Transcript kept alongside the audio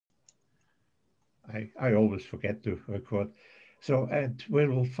I always forget to record. So, and we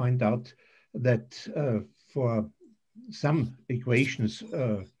will find out that for some equations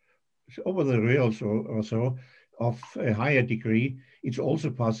over the reals or so of a higher degree, it's also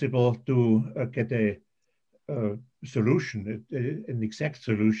possible to get a solution, an exact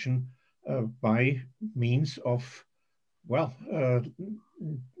solution by means of, well,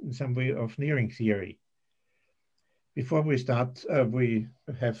 in some way of nearing theory. Before we start, we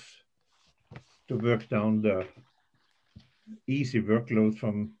have to work down the easy workload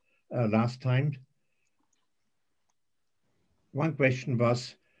from last time. One question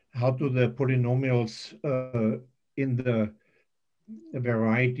was, how do the polynomials in the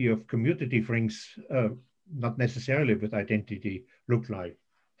variety of commutative rings, not necessarily with identity, look like?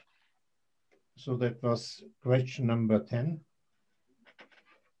 So that was question number 10.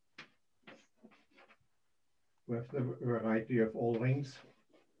 We have the variety of all rings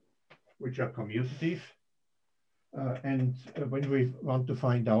which are commutative. And when we want to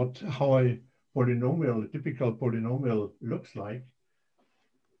find out how a polynomial, a typical polynomial looks like,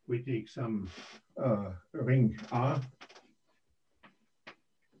 we take some ring R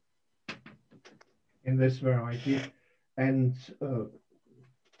in this variety. And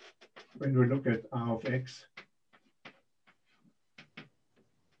when we look at R of X,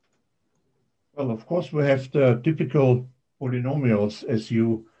 well, of course, we have the typical polynomials, as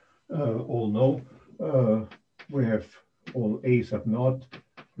you all know. We have all a sub naught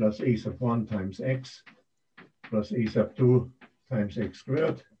plus a sub 1 times x plus a sub 2 times x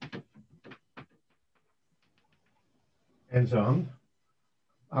squared, and so on,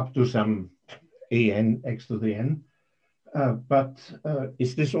 up to some an x to the n. But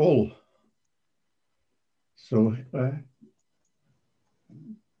is this all? So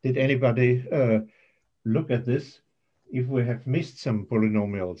did anybody look at this if we have missed some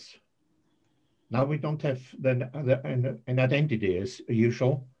polynomials? Now we don't have an identity as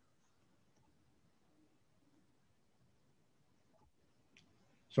usual.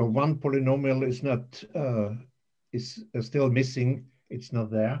 So one polynomial is not is still missing. It's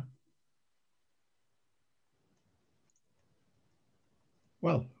not there.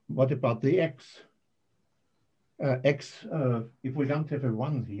 Well, what about the x? X, if we don't have a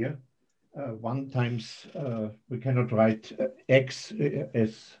 1 here, 1 times, we cannot write x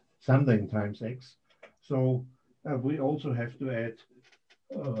as something times x. So we also have to add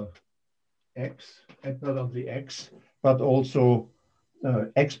x, and not only x, but also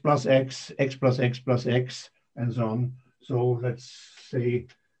x plus x, x plus x plus x, and so on. So let's say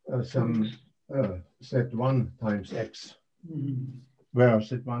some z1 times x, where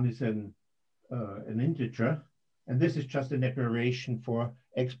z1 is an integer. And this is just an aberration for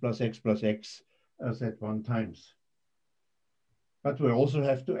x plus x plus x z1 times. But we also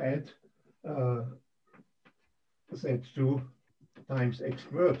have to add z2 times x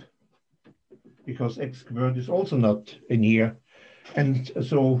squared, because x squared is also not in here. And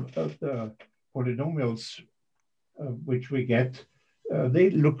so the polynomials which we get, they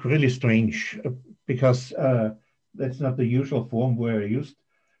look really strange because that's not the usual form we're used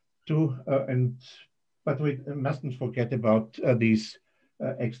to. But we mustn't forget about these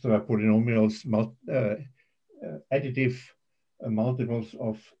extra polynomials, additive multiples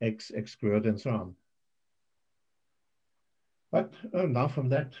of x, x squared, and so on. But now from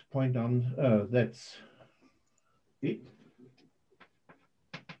that point on, that's it.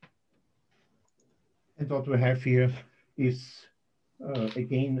 And what we have here is,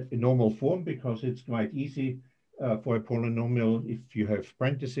 again, a normal form, because it's quite easy for a polynomial. If you have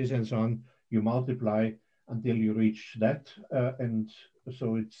parentheses and so on, you multiply until you reach that. And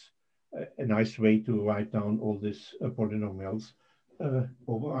so it's a nice way to write down all these polynomials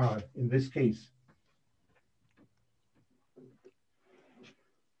over R in this case.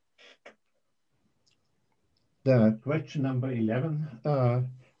 The question number 11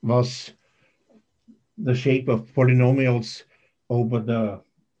 was the shape of polynomials over the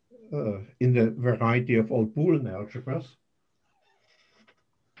in the variety of all Boolean algebras.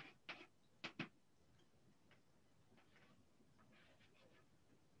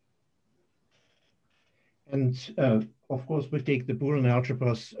 And of course, we take the Boolean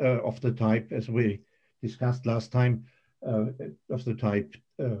algebras of the type, as we discussed last time, of the type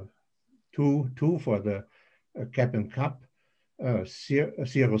 2 for the cap and cup, 0,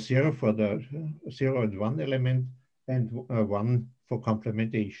 0 for the 0 and 1 element, and 1 for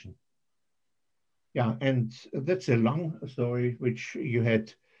complementation. Yeah, and that's a long story which you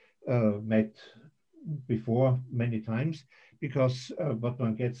had met before many times, because what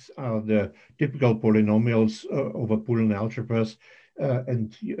one gets are the typical polynomials over Boolean algebras,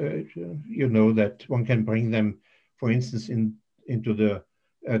 And you know that one can bring them, for instance, into the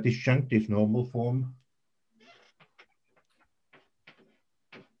disjunctive normal form.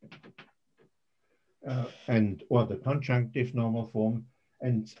 Or the conjunctive normal form.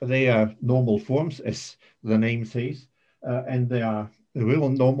 And they are normal forms, as the name says. And they are real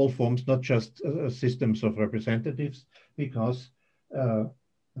normal forms, not just systems of representatives, because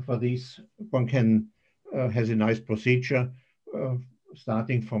for these, one has a nice procedure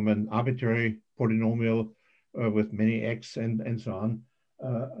starting from an arbitrary polynomial with many x and so on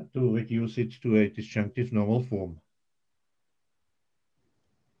to reduce it to a disjunctive normal form.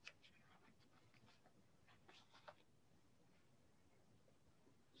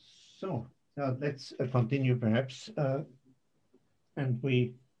 So let's continue perhaps, and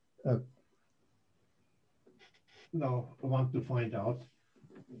we now want to find out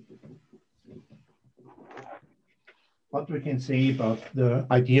what we can say about the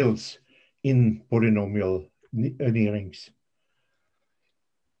ideals in polynomial near-rings.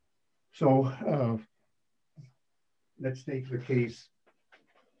 So let's take the case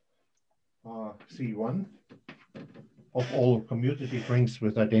C1 of all commutative rings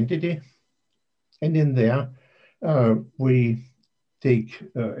with identity. And in there, we take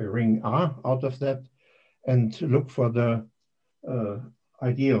a ring R out of that and look for the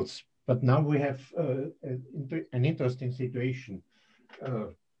ideals. But now we have an interesting situation.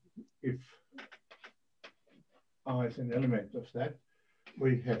 If R is an element of that,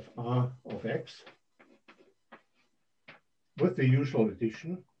 we have R of X with the usual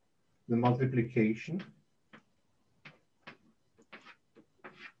addition, the multiplication,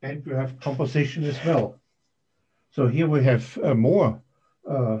 and we have composition as well. So here we have more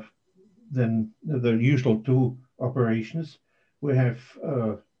than the usual two operations. We have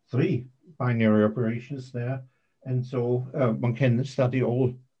three binary operations there. And so one can study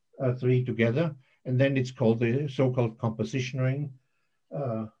all three together. And then it's called the so-called composition ring.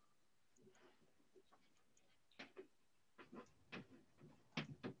 The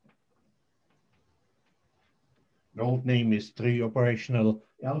old name is three-operational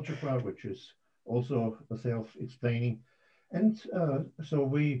algebra, which is also self-explaining. And so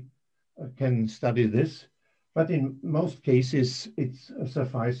we can study this, but in most cases, it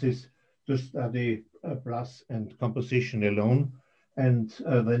suffices to study plus and composition alone. And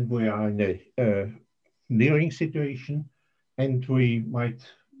then we are in a nearing situation, and we might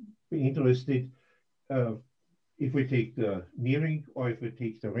be interested if we take the nearing or if we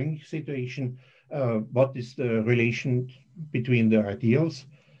take the ring situation, what is the relation between the ideals?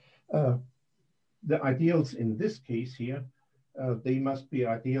 The ideals in this case here, they must be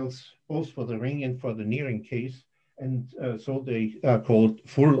ideals both for the ring and for the nearing case, and so they are called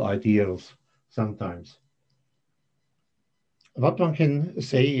full ideals sometimes. What one can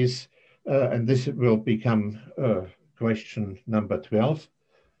say is, and this will become question number 12,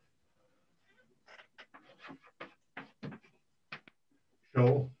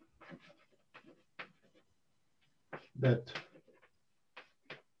 show that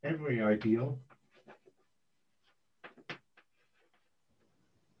every ideal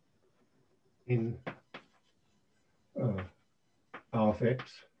in R of X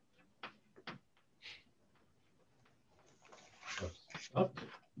so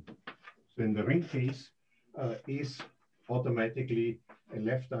in the ring case is automatically a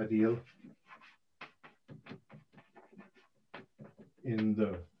left ideal in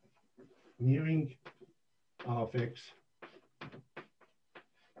the nearing R of X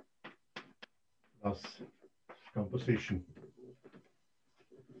plus composition.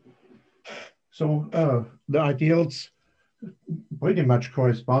 So the ideals pretty much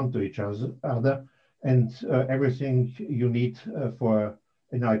correspond to each other, and everything you need for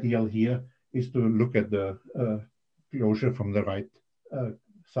an ideal here is to look at the closure from the right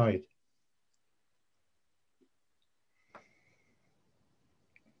side.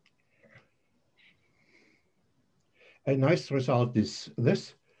 A nice result is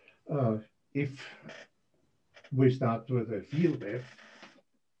this. If we start with a field F,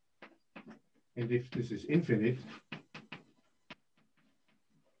 and if this is infinite,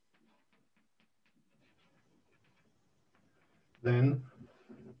 then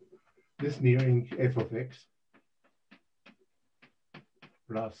this nearing F of X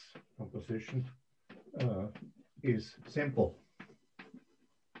plus composition is simple.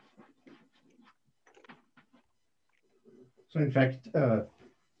 So in fact,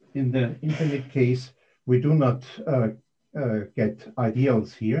 in the infinite case, we do not get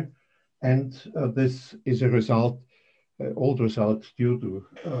ideals here. And this is a result, old result due to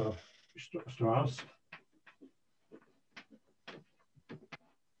Strauss.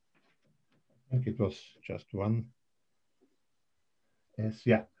 think it was just one. Yes,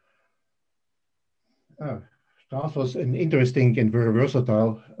 yeah. Strauss was an interesting and very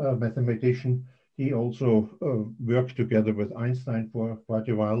versatile mathematician. He also worked together with Einstein for quite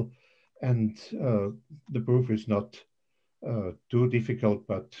a while, and the proof is not too difficult,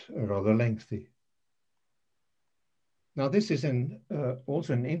 but rather lengthy. Now, this is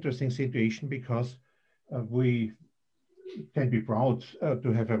also an interesting situation because we can be proud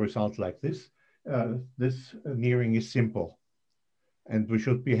to have a result like this. This nearing is simple, and we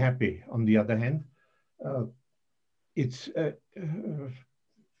should be happy. On the other hand, it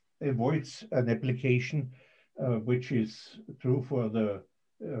avoids an application which is true for the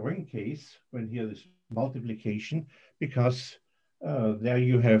ring case when here is multiplication, because there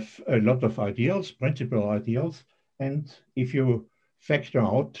you have a lot of ideals, principal ideals, and if you factor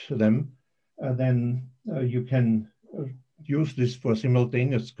out them, then you can use this for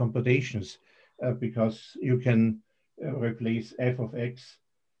simultaneous computations because you can replace f of x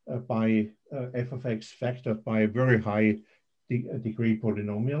by f of x factored by a very high degree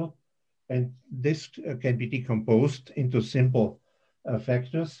polynomial. And this can be decomposed into simple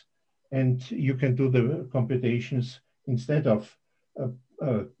factors. And you can do the computations instead of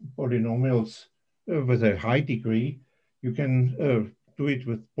polynomials with a high degree. You can do it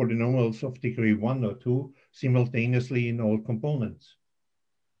with polynomials of degree 1 or 2 simultaneously in all components.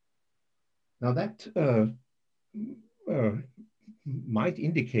 Now that might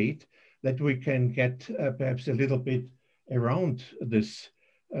indicate that we can get perhaps a little bit around this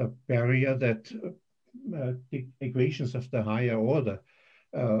barrier that the equations of the higher order,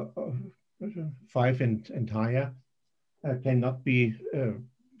 5 and higher, cannot be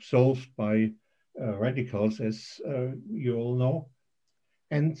solved by radicals, as you all know.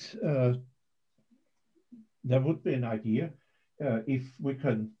 And there would be an idea, if we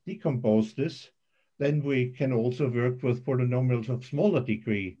can decompose this, then we can also work with polynomials of smaller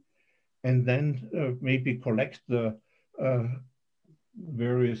degree, and then maybe collect the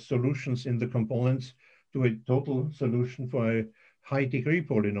various solutions in the components to a total solution for a high degree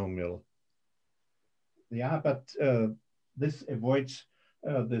polynomial. Yeah, but this avoids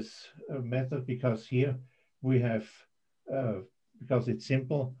this method because here we have, because it's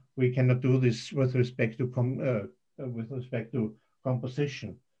simple, we cannot do this with respect to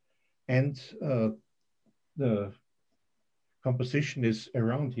composition. And the composition is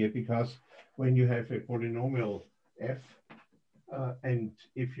around here because when you have a polynomial f, and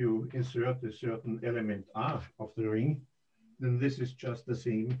if you insert a certain element R of the ring, then this is just the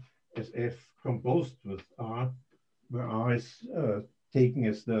same as f composed with R, where R is taken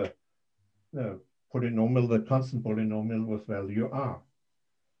as the polynomial, the constant polynomial with value R.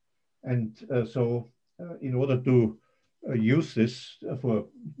 And so in order to use this for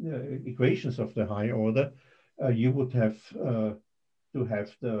equations of the high order, you would have to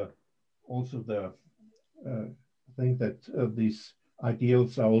have also the thing that these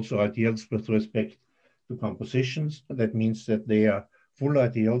ideals are also ideals with respect to compositions. That means that they are full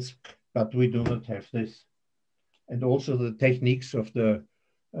ideals, but we do not have this. And also the techniques of the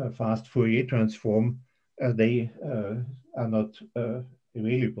fast Fourier transform, they are not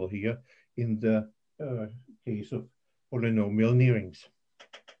available here in the case of polynomial nearings.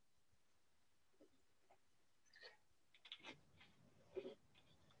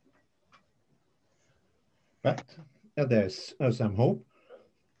 But there's some hope,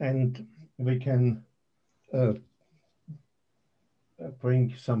 and we can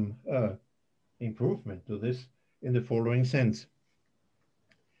bring some improvement to this in the following sense.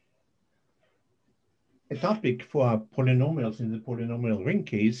 A topic for polynomials in the polynomial ring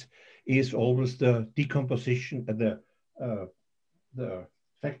case is always the decomposition, the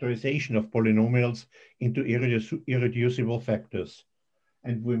factorization of polynomials into irreducible factors.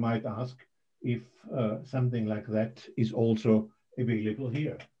 And we might ask if something like that is also available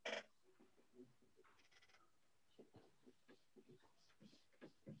here.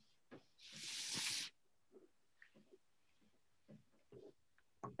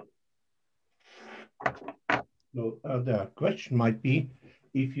 So the question might be,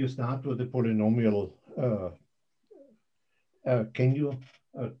 if you start with a polynomial, can you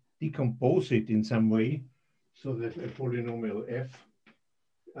decompose it in some way so that a polynomial f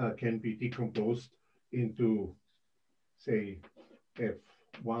can be decomposed into, say,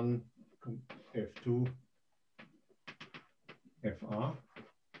 f1, f2, fr,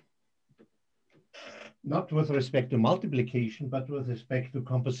 not with respect to multiplication, but with respect to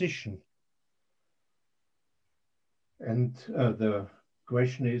composition. And the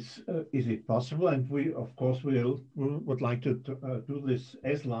question is it possible? And we, of course, would like to do this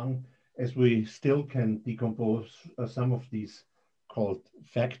as long as we still can decompose some of these called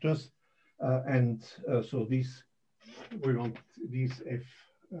factors. So we want these f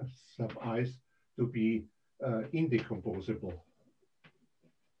sub i's to be indecomposable.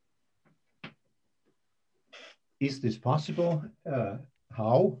 Is this possible?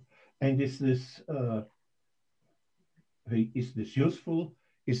 How? And is this useful?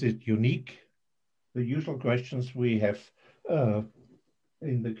 Is it unique? The usual questions we have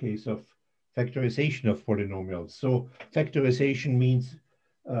in the case of factorization of polynomials. So factorization means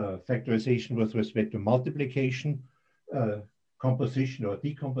factorization with respect to multiplication. Composition or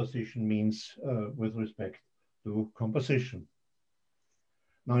decomposition means with respect to composition.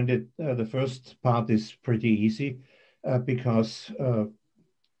 Now, in the first part is pretty easy because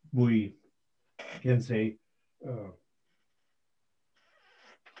we can say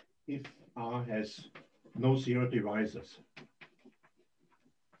if R has no zero divisors,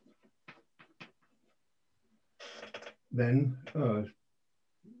 then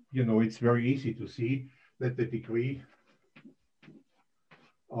it's very easy to see that the degree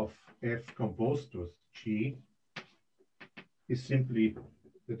of f composed with G is simply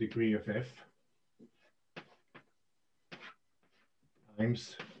the degree of f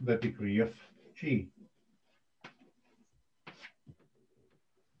times the degree of G.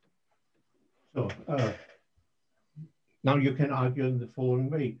 So now you can argue in the following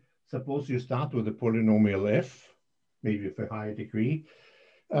way. Suppose you start with a polynomial f, maybe with a higher degree,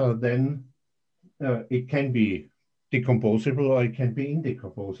 then it can be decomposable or it can be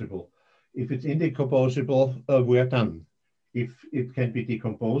indecomposable. If it's indecomposable, we're done. If it can be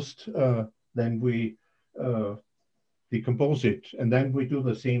decomposed, then we decompose it. And then we do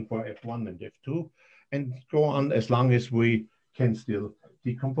the same for F1 and F2 and go on as long as we can still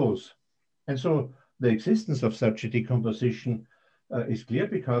decompose. And so the existence of such a decomposition is clear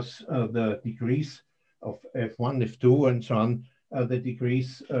because the degrees of F1, F2, and so on, the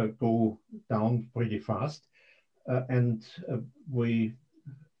degrees go down pretty fast. And we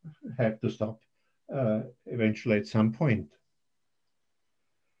have to stop eventually at some point.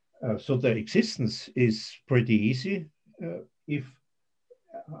 So the existence is pretty easy. If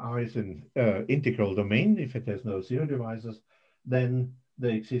R is an integral domain, if it has no zero divisors, then the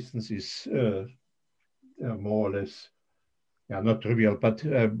existence is more or less, not trivial, but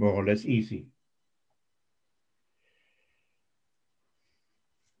more or less easy.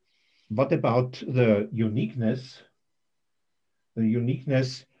 What about the uniqueness? The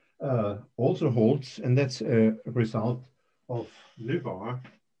uniqueness also holds, and that's a result of Lübbar.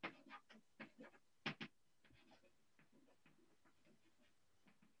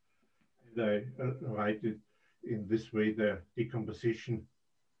 And I write it in this way, the decomposition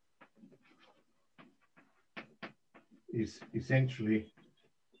is essentially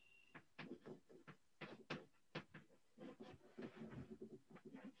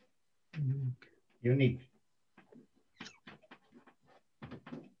unique.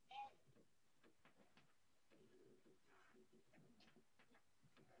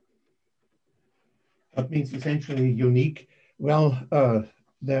 What means essentially unique? Well,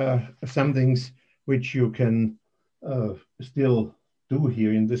 there are some things which you can still do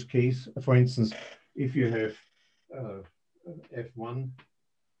here in this case. For instance, if you have F1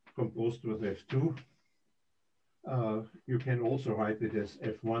 composed with F2, you can also write it as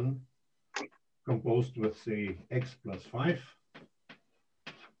F1 composed with, say, x plus 5,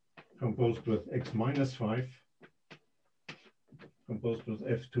 composed with x minus 5, composed with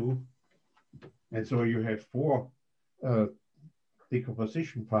F2. And so you have 4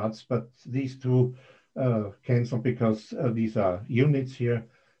 decomposition parts, but these 2 cancel because these are units here.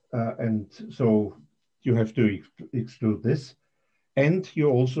 And so you have to exclude this. And you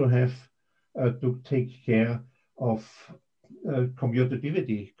also have to take care of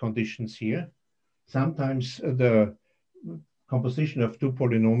commutativity conditions here. Sometimes the composition of 2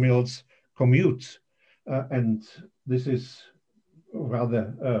 polynomials commutes, and this is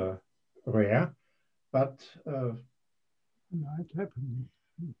rather rare, but might happen.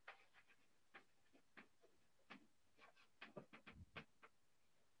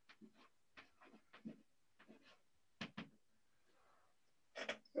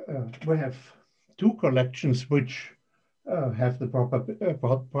 We have 2 collections which have the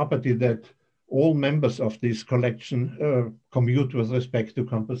property that all members of this collection commute with respect to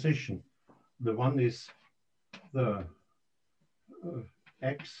composition. The one is the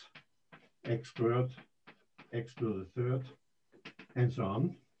x squared, x to the third, and so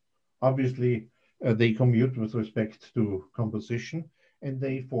on. Obviously, they commute with respect to composition, and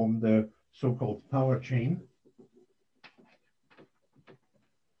they form the so-called power chain.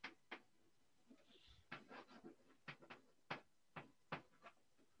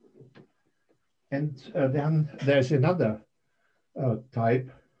 And then there's another type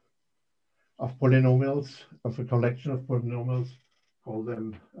of polynomials, of a collection of polynomials, call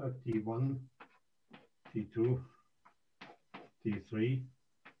them T1, T2, T3.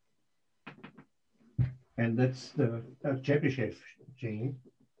 And that's the Chebyshev chain.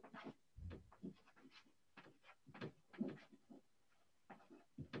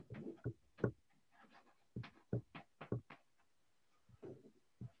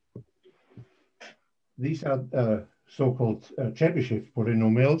 These are so-called Chebyshev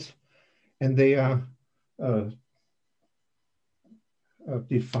polynomials, and they are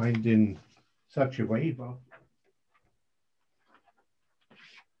defined in such a way. Well,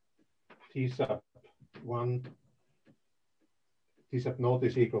 T sub 1, T sub naught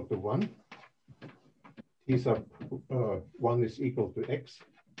is equal to 1. T sub 1 is equal to x.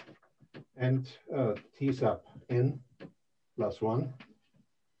 And T sub n plus 1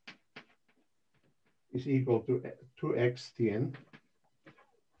 is equal to 2x Tn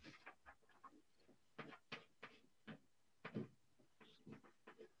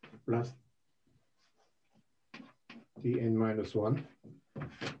plus Tn minus 1.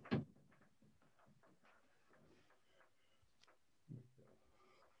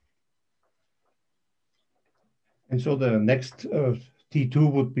 And so the next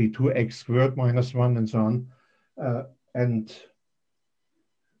T2 would be 2x squared minus 1 and so on. And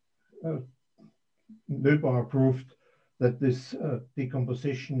Neubauer proved that this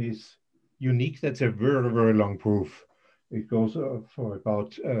decomposition is unique. That's a very, very long proof. It goes for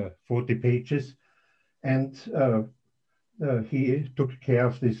about 40 pages. And he took care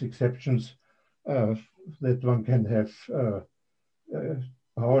of these exceptions that one can have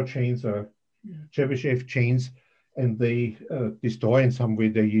power chains or Chebyshev chains, and they destroy in some way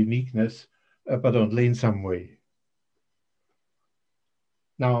their uniqueness, but only in some way.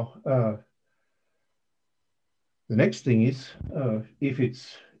 Now, the next thing is, if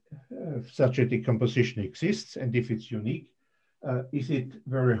it's such a decomposition exists and if it's unique, is it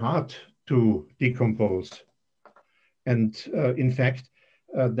very hard to decompose? And in fact,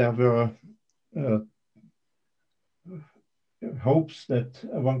 there were hopes that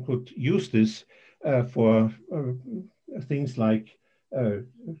one could use this for things like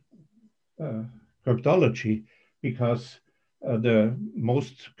cryptology, because the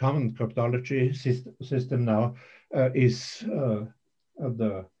most common cryptology system now is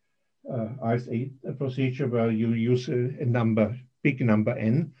the I.6 procedure, where you use a big number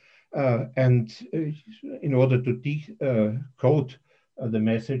n, and in order to decode the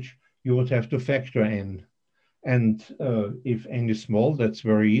message, you would have to factor n. And if n is small, that's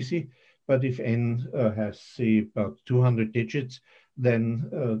very easy. But if n has, say, about 200 digits, then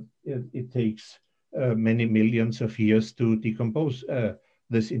it takes many millions of years to decompose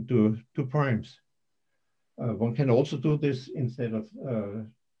this into two primes. One can also do this instead of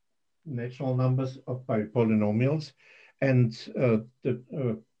natural numbers by polynomials. And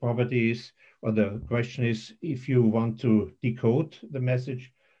the property is, or the question is, if you want to decode the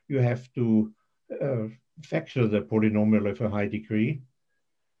message, you have to factor the polynomial of a high degree.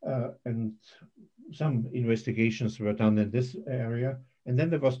 And some investigations were done in this area. And then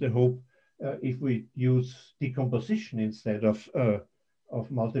there was the hope, if we use decomposition instead of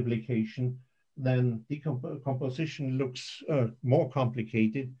multiplication, then decomposition looks more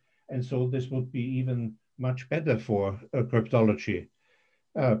complicated. And so this would be even much better for cryptology.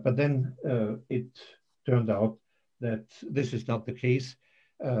 But then it turned out that this is not the case.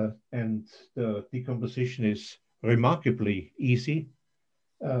 And the decomposition is remarkably easy.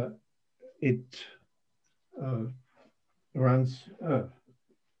 It runs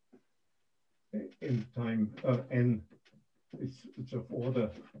in time n. It's of order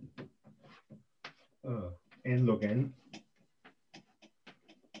n log n.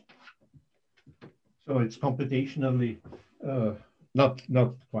 So it's computationally not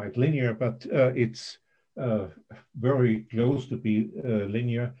quite linear, but it's very close to be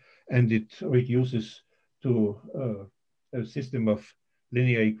linear, and it reduces to a system of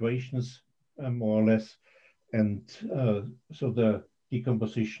linear equations, more or less, and so the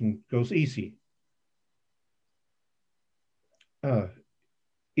decomposition goes easy.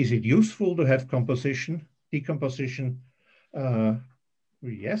 Is it useful to have decomposition?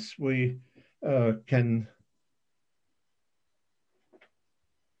 Yes, we can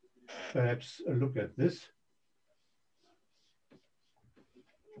perhaps look at this.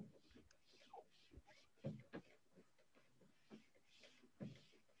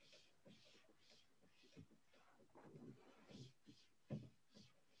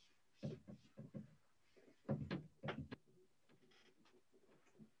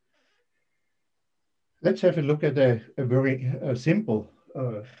 Let's have a look at a very simple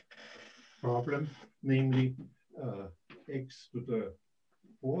problem, namely x to the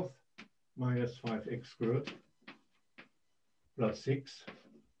fourth minus 5x squared plus 6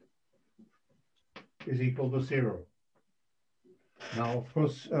 is equal to 0. Now, of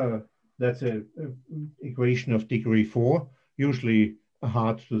course, that's an equation of degree 4, usually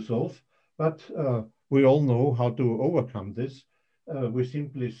hard to solve, but we all know how to overcome this. We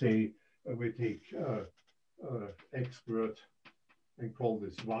simply say we take x squared and call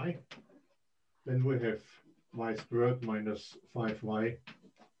this y. Then we have y squared minus 5y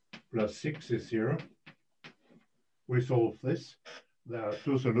plus 6 is 0. We solve this. There are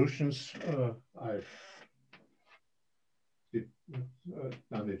two solutions. I've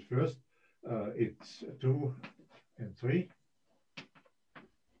done it first. It's 2 and 3.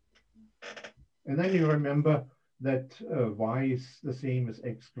 And then you remember that y is the same as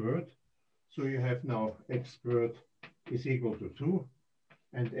x squared. So you have now x squared is equal to 2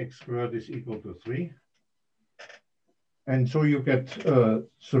 and x squared is equal to 3. And so you get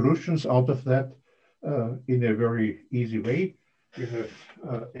solutions out of that in a very easy way. You have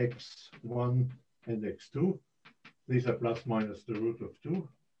x1 and x2. These are plus minus the root of 2.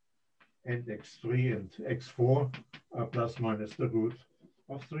 And x3 and x4 are plus minus the root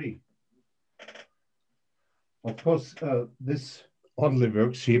of 3. Of course, this only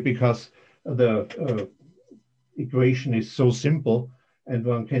works here because the equation is so simple, and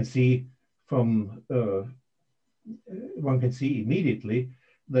one can see from one can see immediately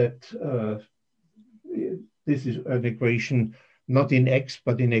that this is an equation not in x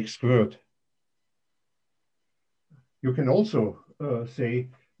but in x squared. You can also say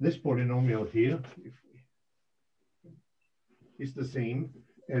this polynomial here is the same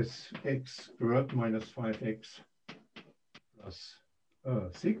as x squared minus 5x plus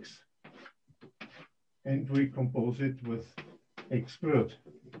 6, and we compose it with x squared.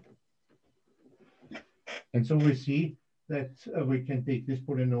 And so we see that we can take this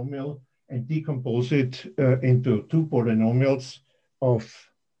polynomial and decompose it into two polynomials of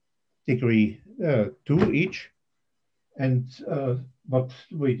degree 2 each. And what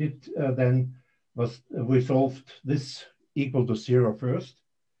we did then was we solved this equal to 0 first.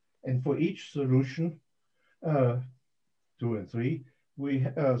 And for each solution, 2 and 3, we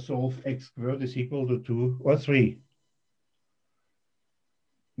solve x squared is equal to 2 or 3.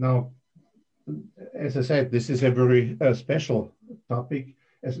 Now, as I said, this is a very special topic,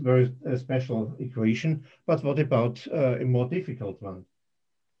 a very special equation. But what about a more difficult one?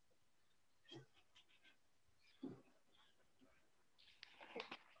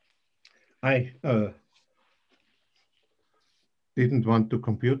 I didn't want to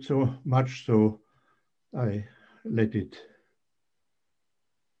compute so much, so I let it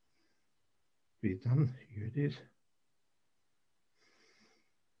be done. Here it is.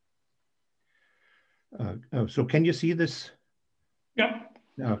 So can you see this? Yeah.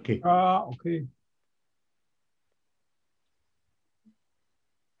 Okay. Okay.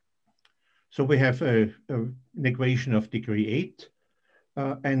 So we have an equation of degree 8,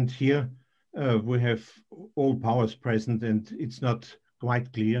 and here we have all powers present, and it's not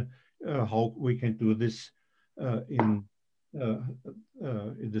quite clear how we can do this in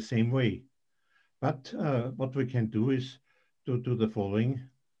the same way. But what we can do is to do the following.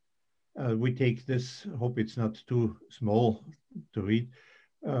 We take this, hope it's not too small to read.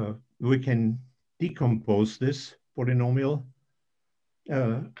 We can decompose this polynomial,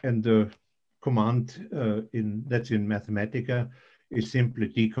 and the command that's in Mathematica is simply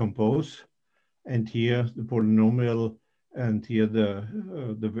decompose. And here the polynomial, and here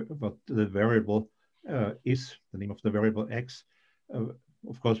what the variable is, the name of the variable x.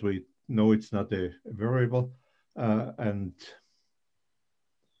 Of course, we know it's not a variable, and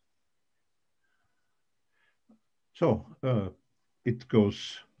so it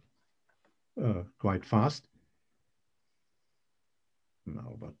goes quite fast.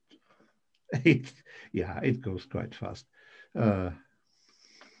 No, but it goes quite fast.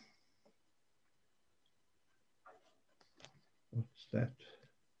 What's that?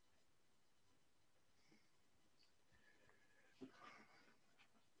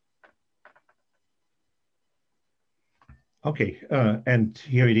 Okay, and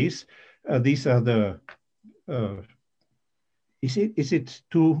here it is. These are the. Is it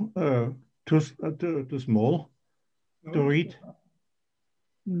too small to read?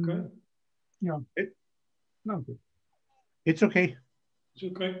 Okay. Yeah. No. It's okay. It's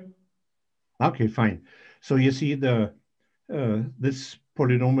okay. Okay, fine. So you see the this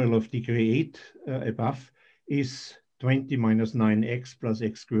polynomial of degree 8 above is 20 minus 9x plus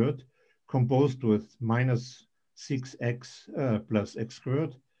x squared composed with minus 6x plus x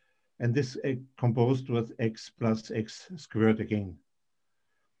squared, and this composed with x plus x squared again.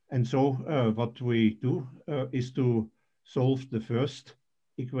 And so what we do is to solve the first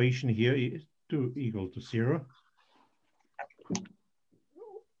equation here to equal to 0.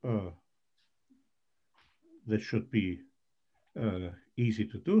 That should be easy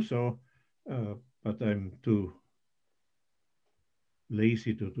to do so, but I'm too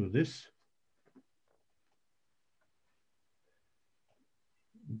lazy to do this.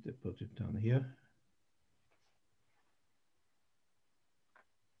 Put it down here.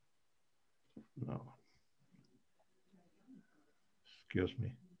 No. Excuse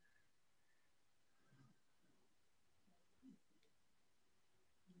me.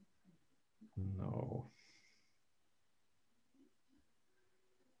 No.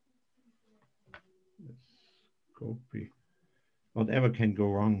 Let's copy. Whatever can go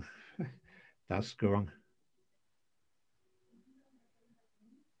wrong does go wrong.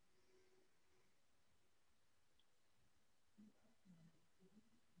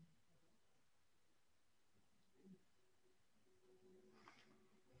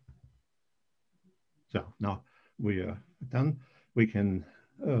 So now we are done. We can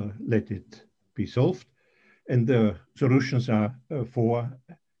let it be solved. And the solutions are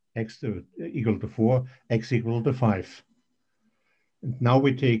 4x equal to 4, x equal to 5. And now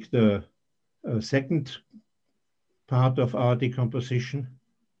we take the second part of our decomposition.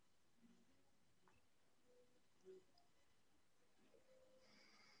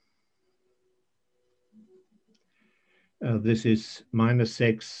 This is minus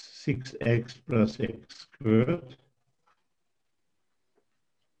 6x plus x squared.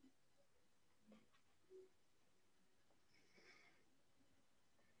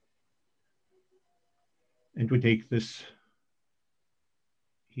 And we take this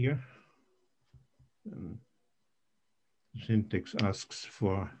here. Syntax asks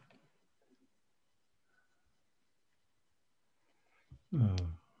for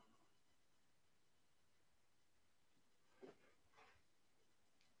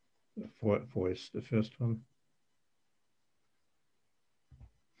four is the first one.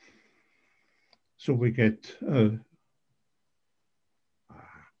 So we get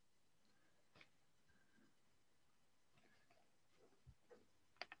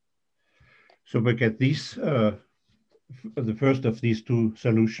these, the first of these two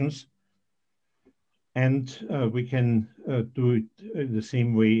solutions, and we can do it the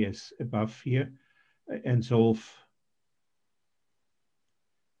same way as above here and solve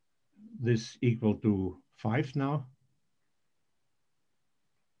this equal to 5 now.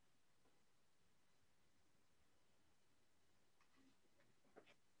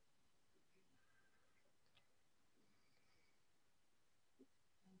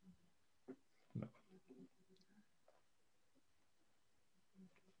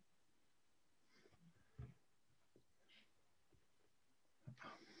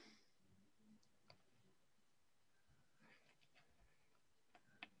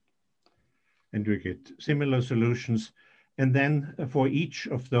 And we get similar solutions. And then for each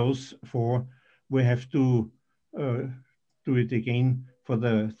of those 4, we have to do it again for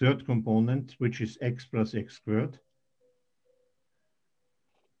the third component, which is x plus x squared.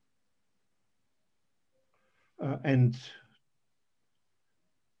 And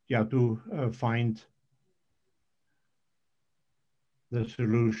yeah, to find the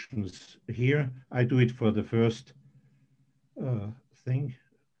solutions here. I do it for the first thing.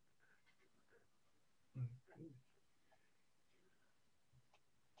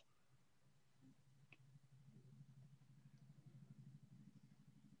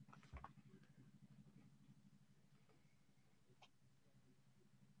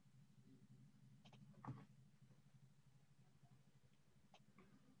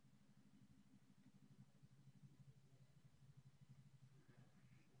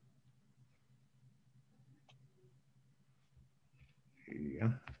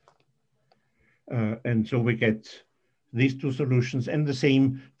 Yeah. And so we get these two solutions and the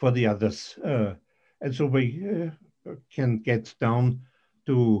same for the others. And so we can get down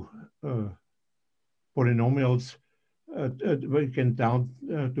to polynomials. We can down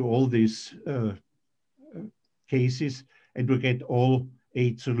to all these cases, and we get all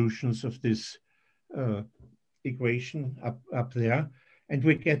 8 solutions of this equation up there. And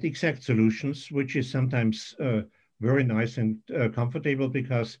we get exact solutions, which is sometimes very nice and comfortable,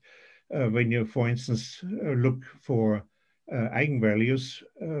 because when you, for instance, look for eigenvalues,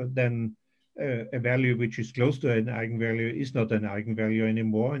 then a value which is close to an eigenvalue is not an eigenvalue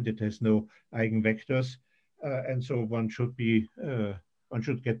anymore, and it has no eigenvectors. And so one should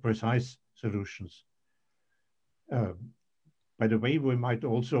get precise solutions. By the way, we might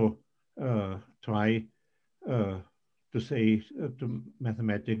also try to say to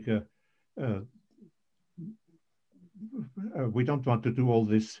Mathematica, we don't want to do all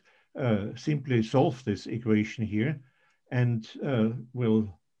this, simply solve this equation here, and we'll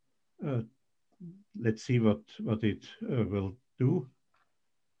let's see what it will do.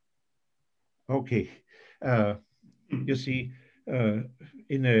 Okay, you see,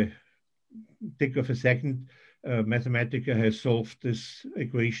 in a tick of a second, Mathematica has solved this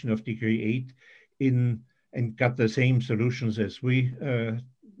equation of degree 8 and got the same solutions as we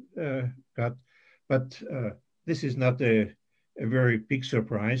got. But this is not a very big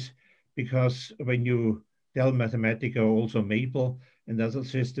surprise, because when you tell Mathematica, also Maple and other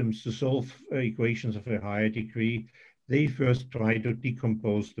systems, to solve equations of a higher degree, they first try to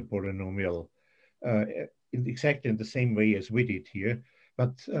decompose the polynomial exactly in the same way as we did here.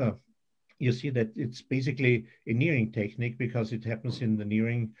 But you see that it's basically a nearing technique, because it happens in the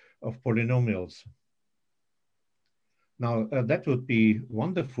nearing of polynomials. Now, that would be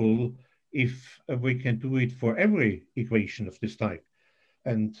wonderful if we can do it for every equation of this type.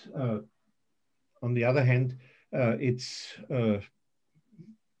 And on the other hand, it's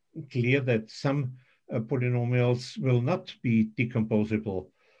clear that some polynomials will not be decomposable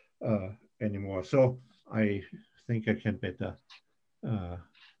anymore. So I think I can better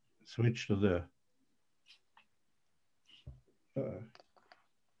switch to the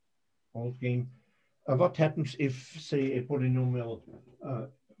old game. What happens if, say, a polynomial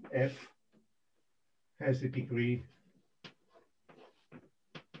f has a degree,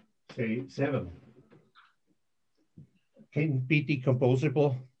 say, 7? Can it be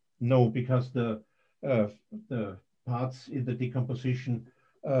decomposable? No, because the parts in the decomposition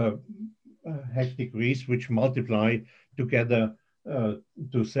have degrees which multiply together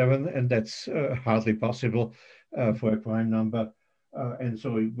to 7, and that's hardly possible for a prime number. And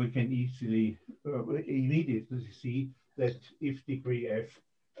so we can easily, immediately see that if degree f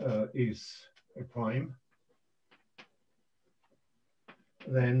is a prime,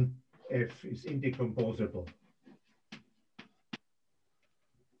 then f is indecomposable.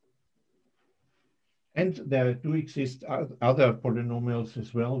 And there do exist other polynomials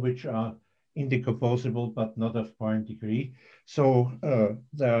as well, which are indecomposable but not of prime degree. So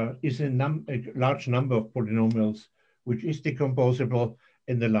there is a large number of polynomials which is decomposable,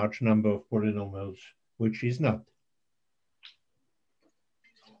 and a large number of polynomials which is not.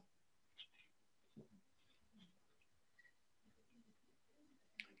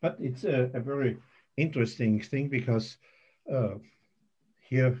 But it's a very interesting thing, because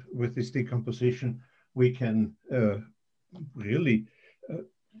here with this decomposition, we can really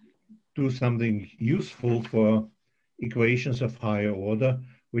do something useful for equations of higher order,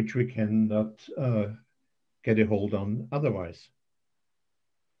 which we cannot get a hold on otherwise.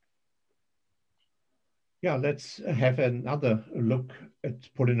 Yeah, let's have another look at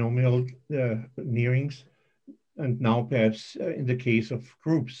polynomial nearings, and now perhaps in the case of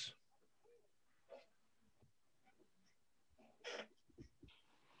groups.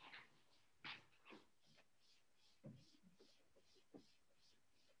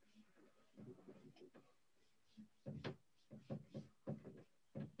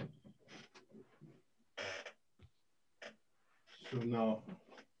 So now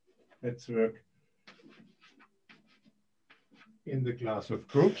let's work in the class of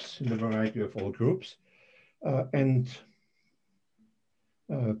groups, in the variety of all groups.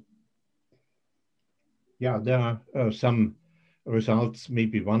 Yeah, there are some results,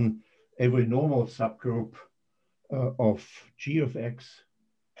 maybe one. Every normal subgroup of G of X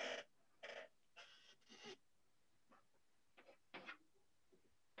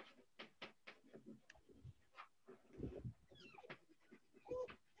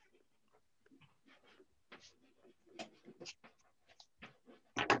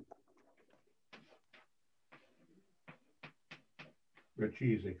where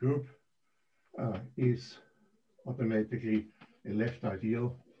G is a group is automatically a left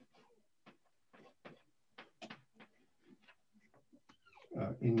ideal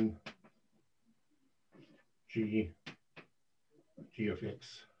in G of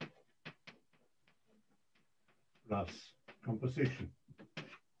X plus composition.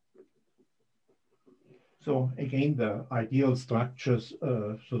 So again, the ideal structures,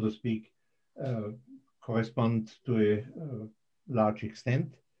 so to speak, correspond to a large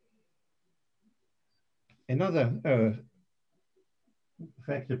extent. Another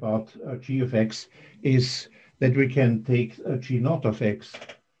fact about G of X is that we can take G naught of X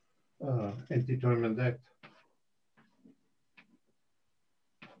and determine that.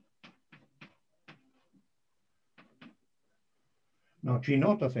 Now G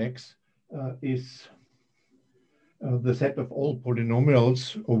naught of x is the set of all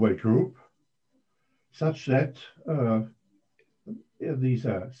polynomials over a group such that these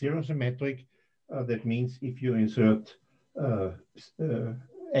are zero-symmetric. That means if you insert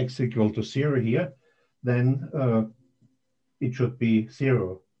x equal to 0 here, then it should be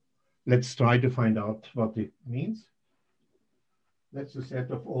 0. Let's try to find out what it means. That's a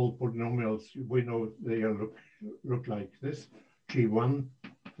set of all polynomials. We know they look like this. G1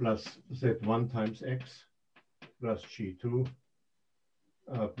 plus Z1 times x plus G2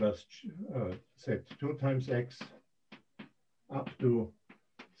 plus Z2 times x up to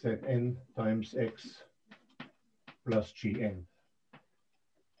Zn times x plus Gn.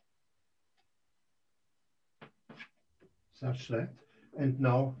 Such that. And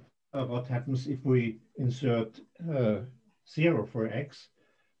now what happens if we insert 0 for x?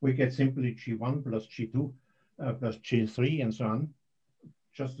 We get simply G1 plus G2 plus G3 and so on.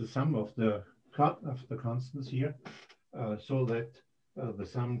 Just the sum of the constants here, so that the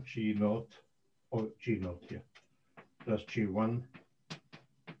sum G naught, or G naught here, plus G1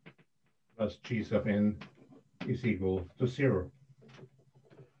 plus G sub n is equal to 0.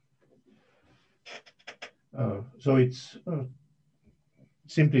 So it's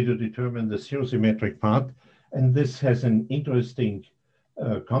simply to determine the zero-symmetric part, and this has an interesting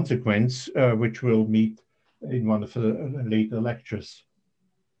consequence, which we'll meet in one of the later lectures.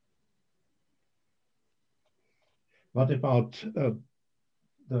 What about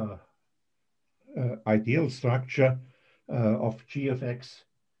the ideal structure of G of x?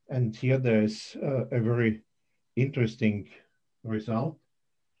 And here there is a very interesting result.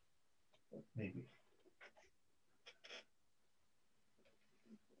 Maybe.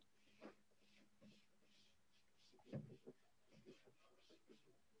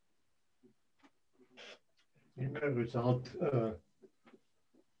 In a result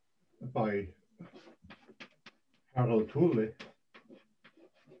by Harold Thule,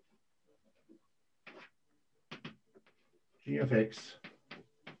 G of x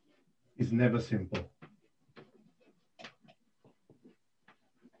is never simple.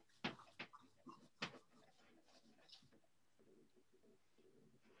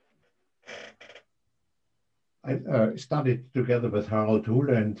 I studied together with Harold Thule,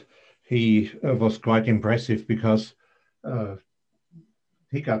 and he was quite impressive because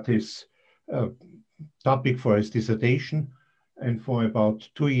he got his topic for his dissertation, and for about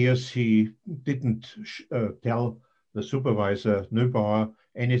 2 years he didn't tell the supervisor Neubauer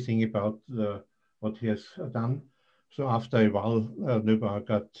anything about what he has done. So after a while, Neubauer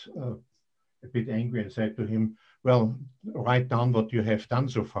got a bit angry and said to him, "Well, write down what you have done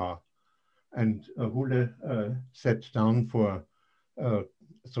so far." And Hule sat down for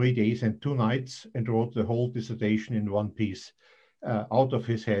 3 days and 2 nights and wrote the whole dissertation in one piece. Out of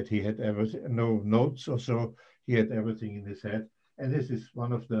his head, he had no notes or so, he had everything in his head. And this is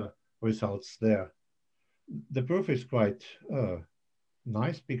one of the results there. The proof is quite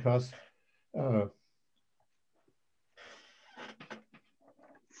nice because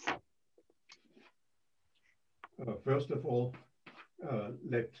first of all,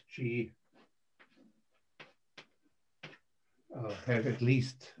 let G have at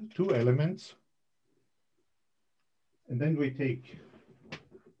least 2 elements. And then we take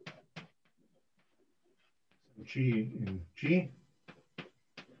G in G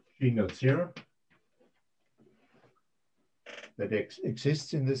naught 0, that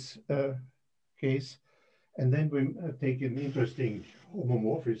exists in this case. And then we take an interesting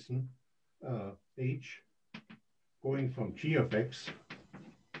homomorphism, H, going from G of x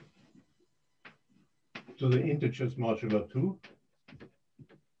to the integers modulo 2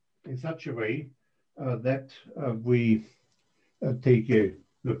 in such a way that we take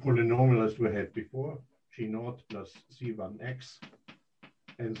the polynomial as we had before, G naught plus C1x,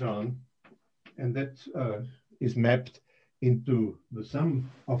 and so on. And that is mapped into the sum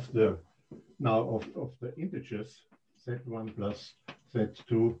of the of the integers, Z1 plus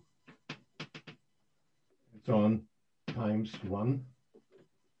Z2, and so on, times 1.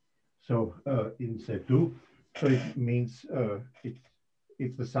 So in Z2, so it means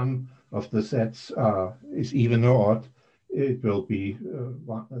if the sum of the sets is even or odd, it will be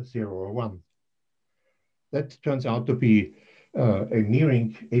 0 or 1. That turns out to be a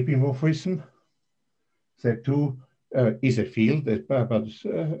nearing apimorphism. Z2 is a field, but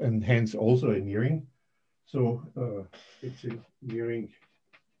and hence also a nearing. So it's a nearing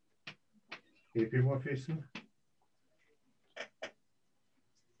apimorphism.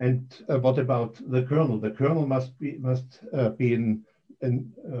 And what about the kernel? The kernel must be an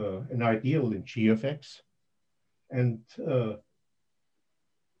ideal in G of x, and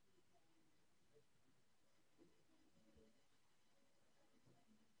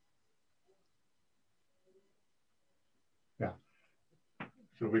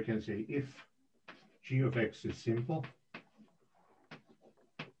So we can say if g of x is simple,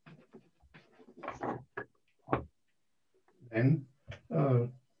 then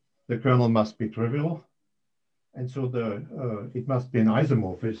the kernel must be trivial, and so it must be an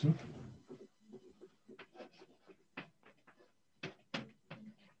isomorphism.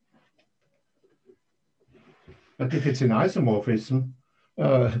 But if it's an isomorphism,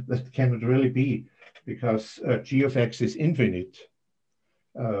 that cannot really be, because g of x is infinite.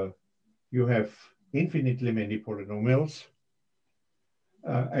 You have infinitely many polynomials,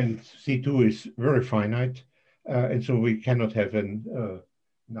 and C2 is very finite, and so we cannot have an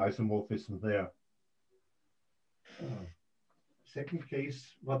isomorphism there. Second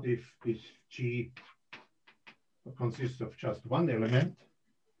case, what if G consists of just one element?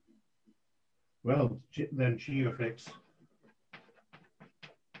 Well, then G of x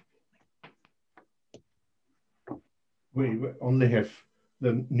we only have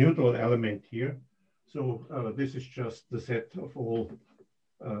the neutral element here. So this is just the set of all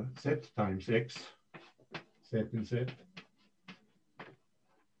z times x, z and z.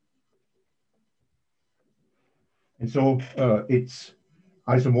 And so it's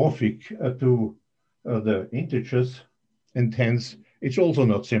isomorphic to the integers, and hence it's also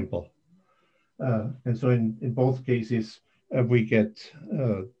not simple. And so in both cases, we get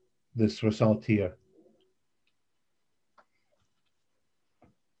this result here.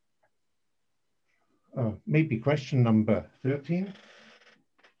 Maybe question number 13.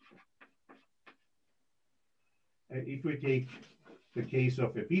 If we take the case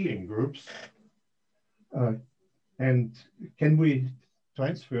of abelian groups, and can we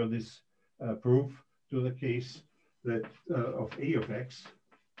transfer this proof to the case that of A of x?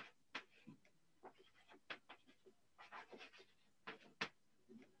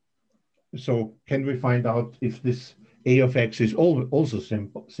 So can we find out if this A of x is also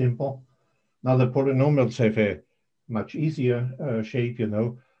simple? Now the polynomials have a much easier shape, you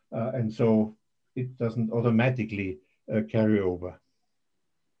know, and so it doesn't automatically carry over.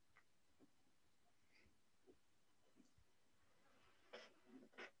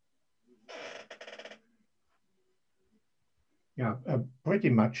 Yeah, pretty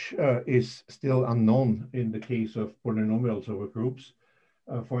much is still unknown in the case of polynomials over groups.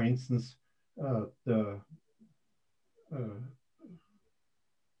 For instance,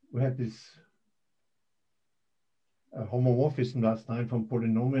 we had this homomorphism last time from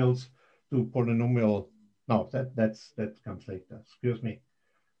polynomials to polynomial. No, that comes later. Excuse me.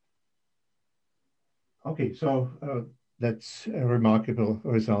 Okay, so that's a remarkable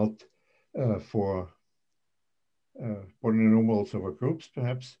result for polynomials over groups,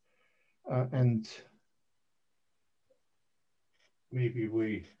 perhaps, and maybe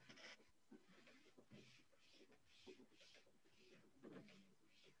we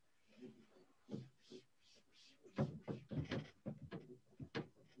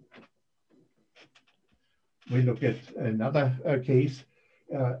look at another case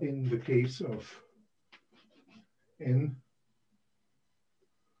in the case of n.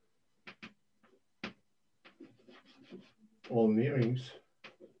 All near-rings.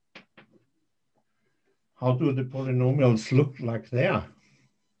 How do the polynomials look like there?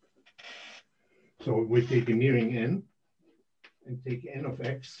 So we take a near-ring n and take n of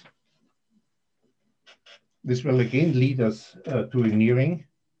x. This will again lead us to a near-ring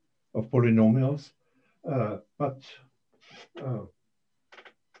of polynomials, but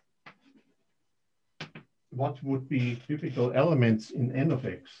what would be typical elements in n of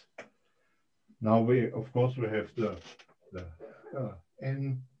x? Now of course, we have the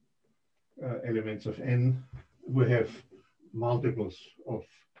n elements of n. We have multiples of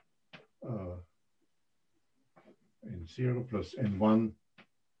n0 plus n1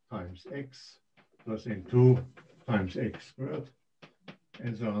 times x plus n2 times x squared,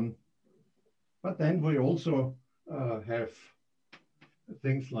 and so on. But then we also have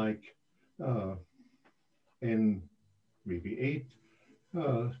things like n maybe 8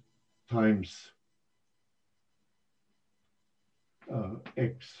 times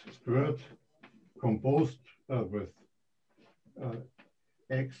x squared composed with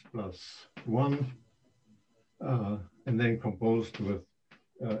x plus 1 and then composed with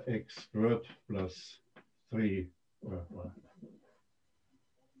x squared plus 3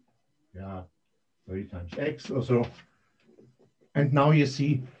 3 times x or so. And now you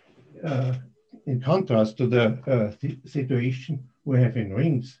see, in contrast to the situation we have in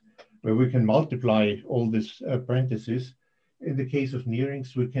rings, where we can multiply all these parentheses, in the case of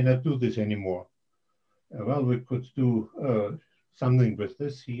near-rings, we cannot do this anymore. Well, we could do something with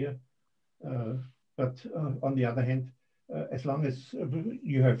this here, but on the other hand, as long as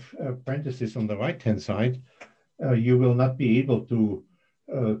you have parentheses on the right-hand side, you will not be able to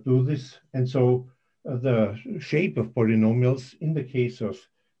do this. And so the shape of polynomials in the case of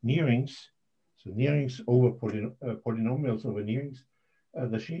near-rings, so near-rings over polynomials over near-rings,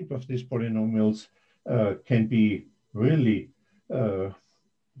 the shape of these polynomials can be really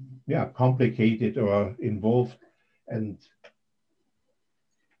complicated or involved. And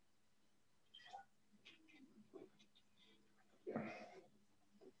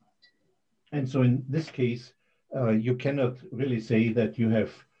so in this case, you cannot really say that you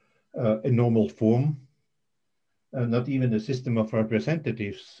have a normal form, not even a system of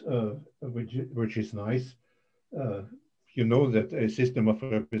representatives, which is nice. You know that a system of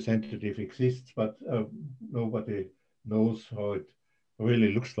representative exists, but nobody knows how it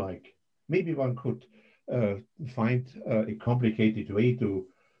really looks like. Maybe one could find a complicated way to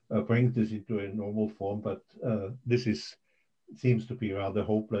bring this into a normal form, but this seems to be rather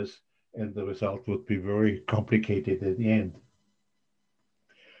hopeless, and the result would be very complicated at the end.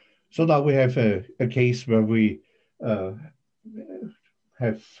 So now we have a case where we have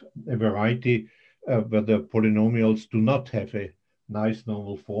a variety where the polynomials do not have a nice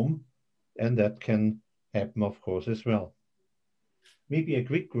normal form, and that can happen, of course, as well. Maybe a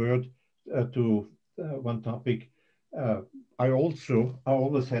quick word to one topic. I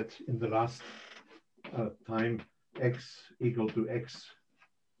always had in the last time x equal to x.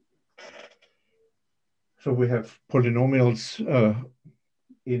 So we have polynomials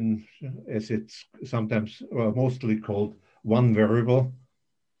as it's sometimes mostly called one variable,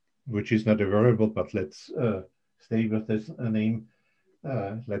 which is not a variable, but let's stay with this name.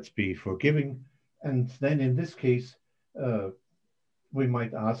 Let's be forgiving. And then in this case, we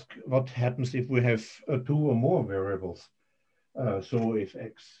might ask what happens if we have two or more variables. So if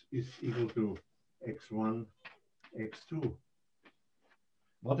x is equal to x1, x2,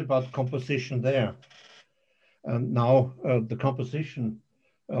 what about composition there? And now the composition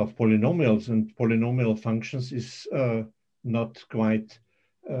of polynomials and polynomial functions is not quite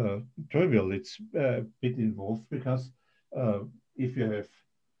trivial. It's a bit involved because if you have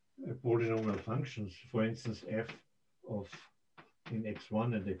polynomial functions, for instance, f of in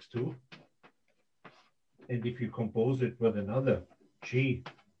x1 and x2, and if you compose it with another g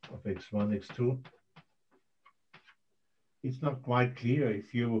of x1, x2, it's not quite clear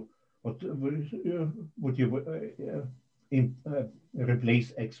if you would you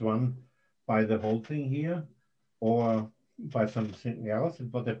replace x1 by the whole thing here or by something else,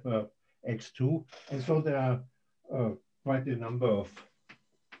 and whatever x2. And so there are quite a number of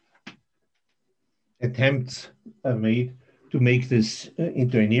attempts made to make this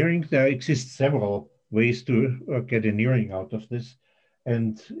into a near-ring. There exist several ways to get a near-ring out of this,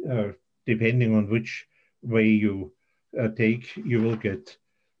 and depending on which way you take, you will get,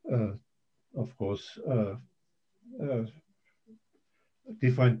 of course,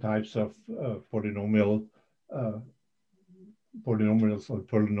 different types of polynomials or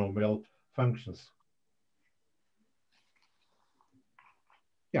polynomial functions.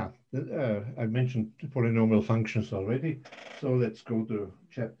 Yeah, I mentioned polynomial functions already. So let's go to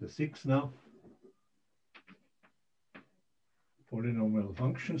chapter 6 now. Polynomial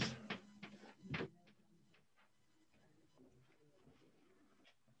functions.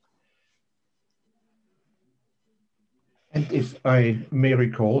 And if I may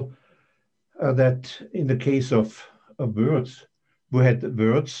recall that in the case of words, we had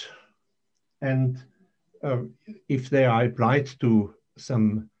words, and if they are applied to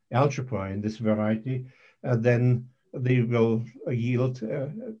some algebra in this variety, then they will yield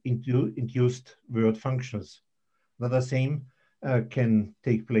induced word functions. Now the same can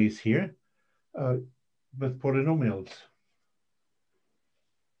take place here with polynomials.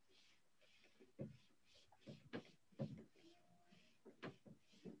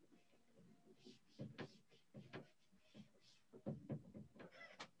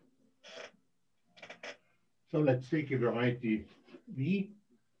 So let's take a variety V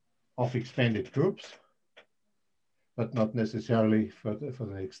of expanded groups, but not necessarily for the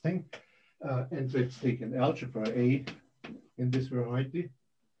next thing. And let's take an algebra A in this variety,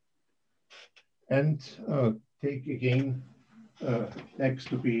 and take again x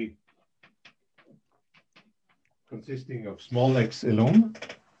to be consisting of small x alone,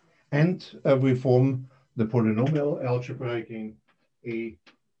 and we form the polynomial algebra again A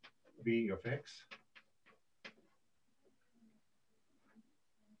V of x.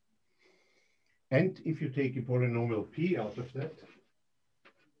 And if you take a polynomial p out of that,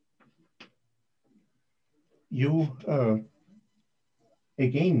 you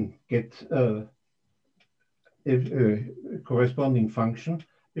again get corresponding function,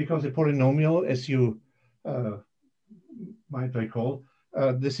 because a polynomial, as you might recall,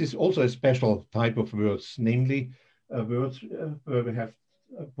 this is also a special type of words, namely words where we have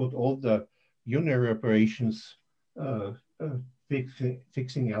put all the unary operations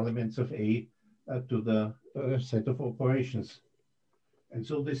fixing elements of A to the set of operations. And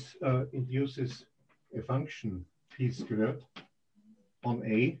so this induces a function p squared on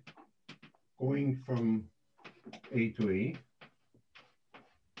A going from A to A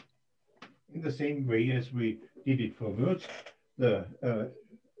in the same way as we did it for words. The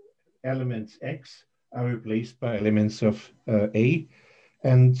elements X are replaced by elements of A,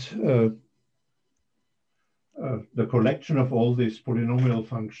 and the collection of all these polynomial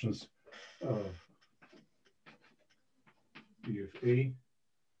functions P of A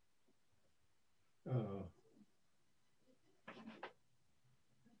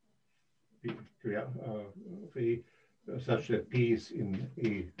such that P is in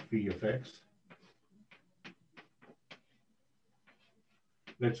A phi of X.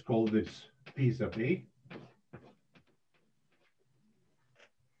 Let's call this P sub A.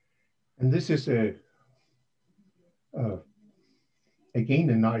 And this is again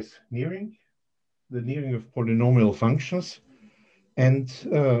a nice nearing, the nearing of polynomial functions. And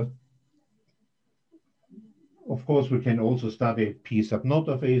of course, we can also study P sub naught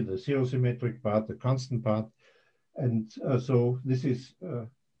of A, the zero symmetric part, the constant part. And so this is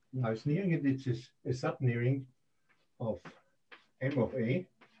nice nearing, and it is a subnearing of M of A,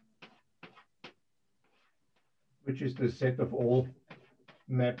 which is the set of all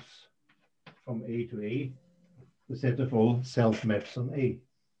maps from A to A, the set of all self maps on A.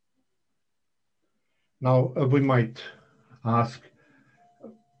 Now we might ask,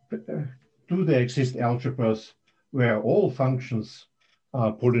 do there exist algebras where all functions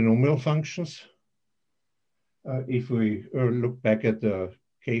are polynomial functions? If we look back at the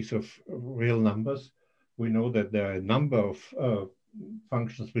case of real numbers, we know that there are a number of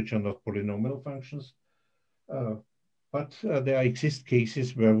functions which are not polynomial functions. But there exist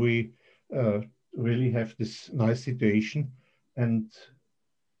cases where we really have this nice situation, and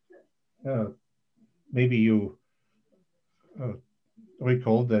maybe you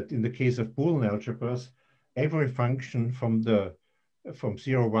recall that in the case of Boolean algebras, every function from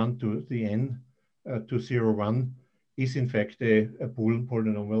 0, 1 to the n to 0, 1 is in fact a Boolean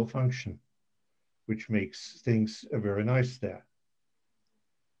polynomial function, which makes things very nice there.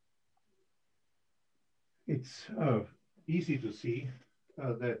 It's easy to see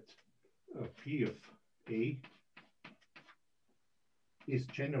that P of A is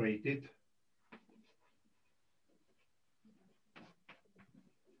generated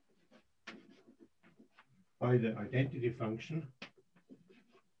by the identity function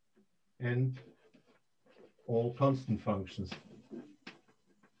and all constant functions.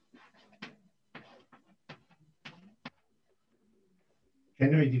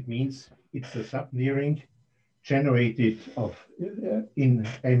 Generated means it's a subnearing generated in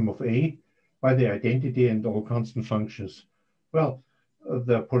M of A by the identity and all constant functions. Well,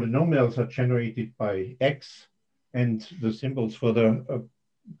 the polynomials are generated by X and the symbols for the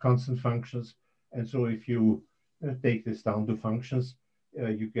constant functions. And so if you take this down to functions,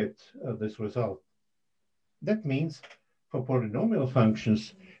 you get this result. That means for polynomial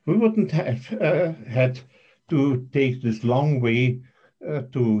functions, we wouldn't have had to take this long way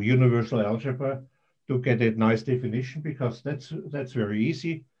to universal algebra to get a nice definition, because that's very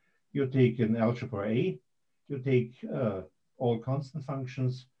easy. You take an algebra A, you take all constant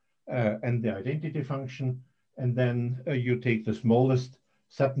functions and the identity function, and then you take the smallest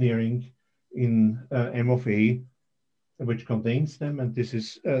subnearing in M of A, which contains them, and this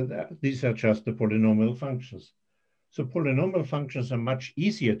is these are just the polynomial functions. So polynomial functions are much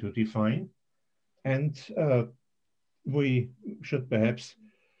easier to define, and we should perhaps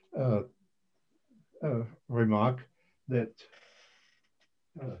remark that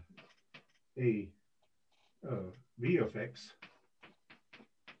a V of X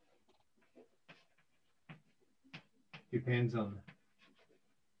depends on,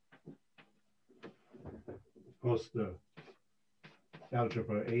 of course, the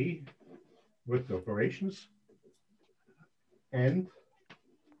algebra A with the operations, and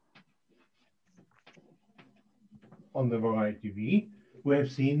on the variety V. We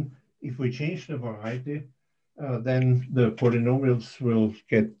have seen if we change the variety, then the polynomials will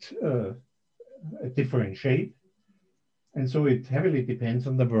get a different shape. And so it heavily depends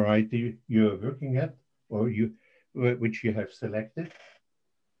on the variety you're working at, or which you have selected.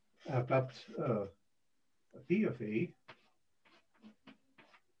 But P of A,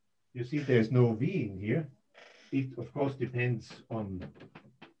 you see there's no V in here. it of course depends on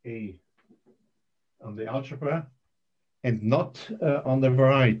the algebra and not on the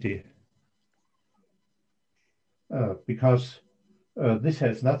variety, because this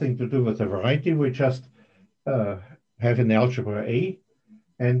has nothing to do with the variety. We just have an algebra A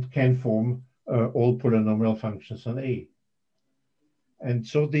and can form all polynomial functions on A. And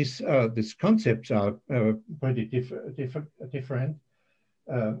so these concepts are pretty different,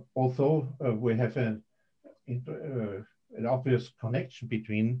 although we have an obvious connection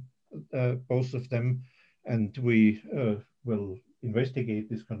between both of them, and we will investigate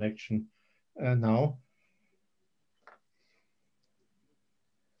this connection now.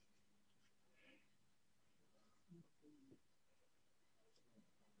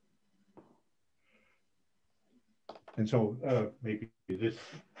 And so maybe this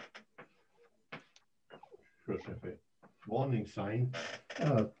should have a warning sign.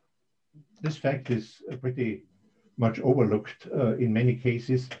 This fact is pretty much overlooked in many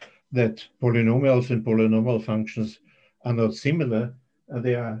cases, that polynomials and polynomial functions are not similar.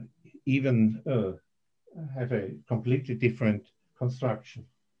 They are even have a completely different construction.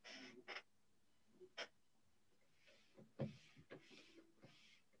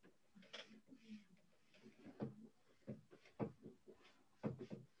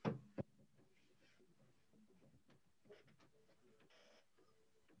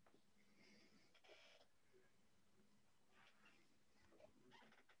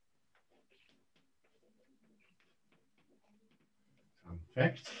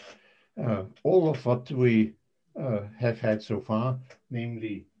 Facts. All of what we have had so far,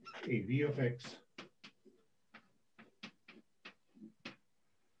 namely a v of x,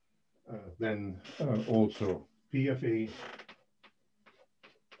 then also p of a,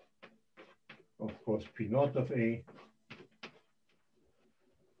 of course p naught of a,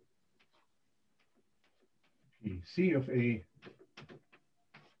 p c of a,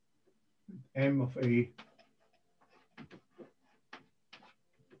 m of a,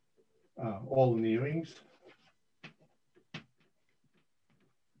 all near-rings.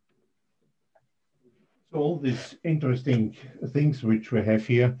 So all these interesting things which we have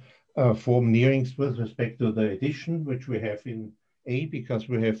here form near-rings with respect to the addition which we have in A, because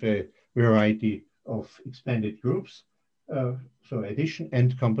we have a variety of expanded groups. So addition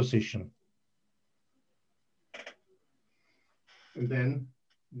and composition. And then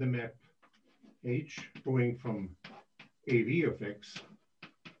the map H going from AV of x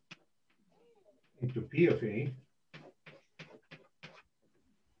into P of A,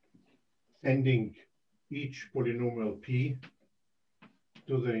 sending each polynomial P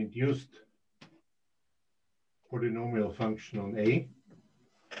to the induced polynomial function on A.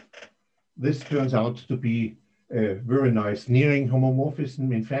 This turns out to be a very nice nearing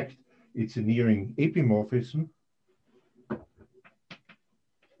homomorphism. In fact, it's a nearing epimorphism.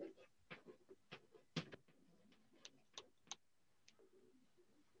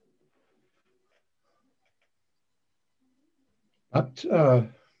 But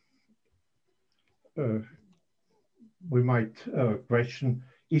we might question,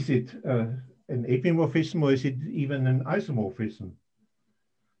 is it an epimorphism or is it even an isomorphism?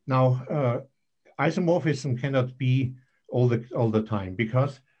 Now, isomorphism cannot be all the time,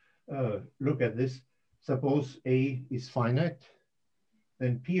 because look at this. Suppose A is finite,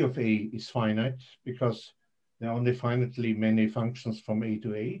 then P of A is finite, because there are only finitely many functions from A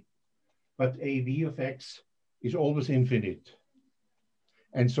to A, but AV of x is always infinite.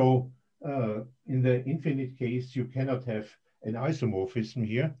 And so in the infinite case, you cannot have an isomorphism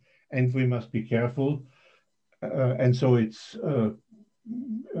here, and we must be careful. And so it's a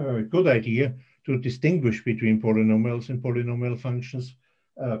good idea to distinguish between polynomials and polynomial functions,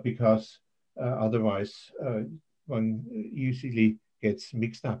 because otherwise one easily gets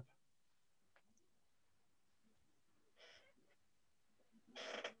mixed up.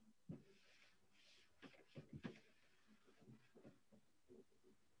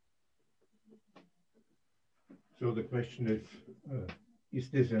 So the question is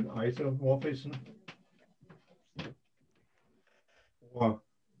this an isomorphism? Or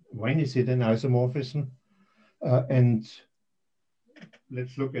when is it an isomorphism? And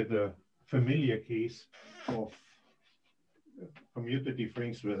let's look at the familiar case of commutative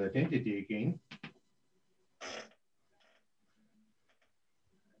rings with identity again.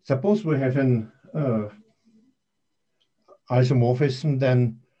 Suppose we have an isomorphism,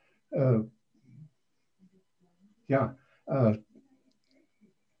 then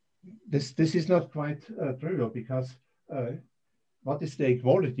this is not quite trivial, because what is the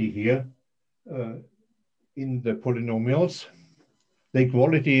equality here in the polynomials? The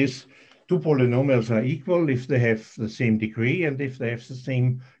equality is two polynomials are equal if they have the same degree and if they have the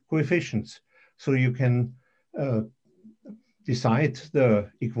same coefficients. So you can decide the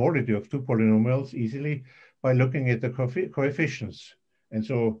equality of two polynomials easily by looking at the coefficients. And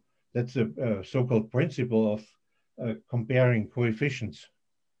so that's a so-called principle of comparing coefficients.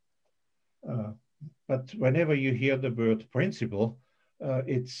 But whenever you hear the word principle,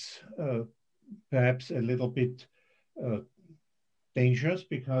 it's perhaps a little bit dangerous,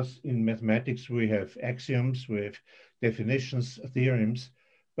 because in mathematics we have axioms, we have definitions, theorems,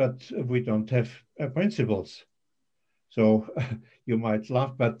 but we don't have principles. So you might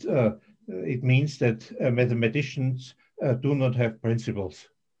laugh, but it means that mathematicians do not have principles.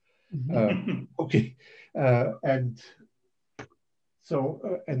 Okay, and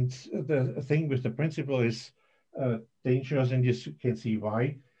so and the thing with the principle is dangerous, and you can see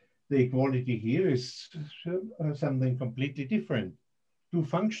why. The equality here is something completely different. Two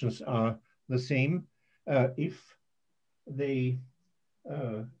functions are the same if they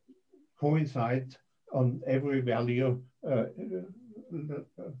coincide on every value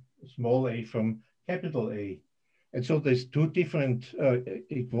small a from capital A. And so there's two different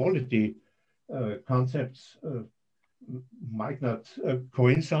equality concepts might not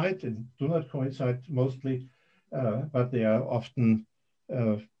coincide and do not coincide mostly, but they are often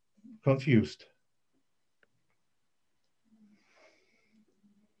confused.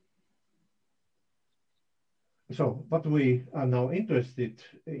 So what we are now interested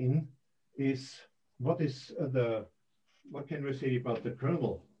in is what can we say about the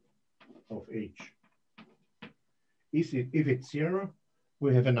kernel of H? If it's 0,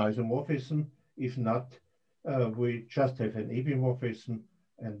 we have an isomorphism. If not, we just have an apomorphism,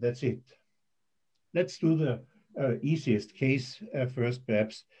 and that's it. Let's do the easiest case first,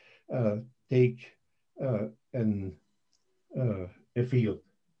 perhaps. Take a field.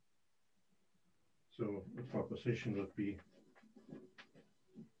 So the proposition would be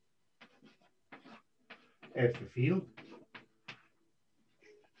F a field,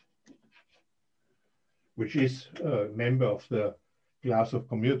 which is a member of the class of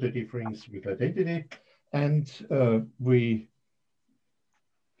commutative rings with identity. And we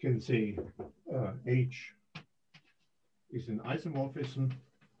can say H is an isomorphism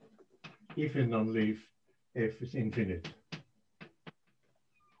if and only if F is infinite.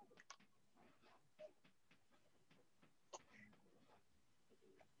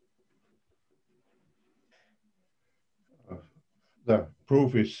 The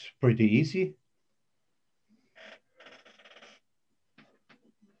proof is pretty easy.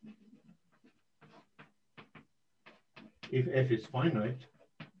 If F is finite,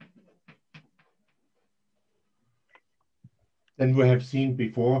 then we have seen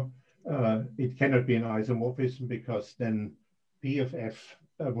before it cannot be an isomorphism, because then P of F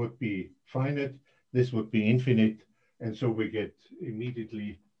would be finite, this would be infinite, and so we get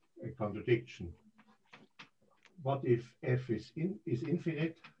immediately a contradiction. What if F is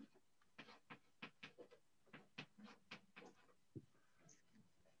infinite?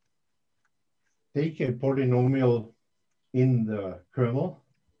 Take a polynomial in the kernel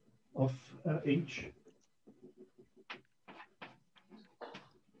of H.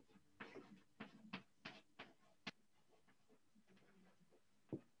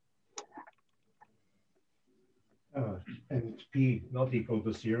 And P not equal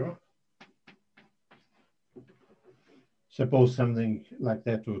to 0. Suppose something like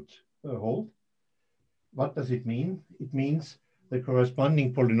that would hold. What does it mean? It means the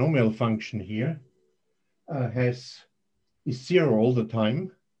corresponding polynomial function here is 0 all the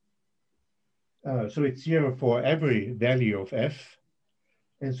time. So it's 0 for every value of F.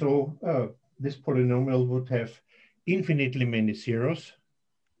 And so this polynomial would have infinitely many zeros,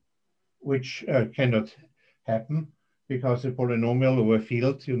 which cannot happen, because a polynomial over a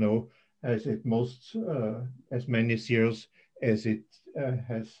field, you know, has at most as many zeros as it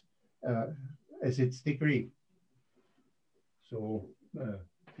has as its degree. So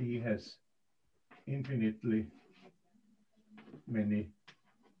P has infinitely many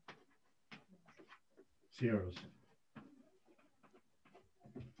zeros,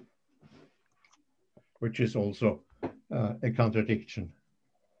 which is also a contradiction.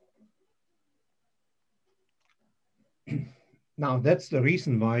 Now, that's the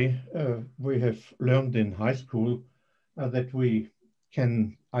reason why we have learned in high school that we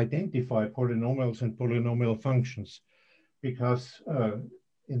can identify polynomials and polynomial functions, because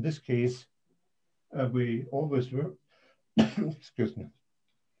in this case, we always work, excuse me.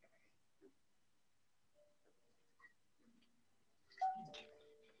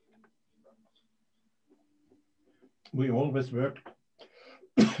 We always work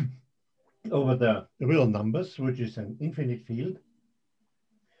over the real numbers, which is an infinite field.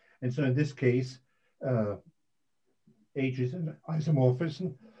 And so in this case, H is an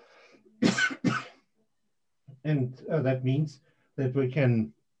isomorphism. And that means that we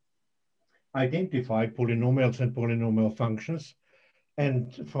can identify polynomials and polynomial functions.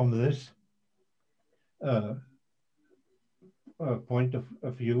 And from this point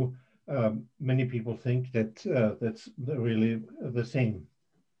of view, many people think that that's really the same.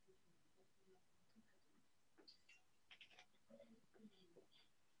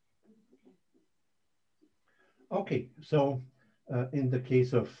 Okay, so in the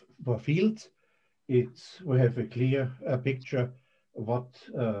case of for fields, we have a clear picture of what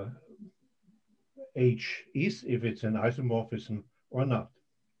H is, if it's an isomorphism or not.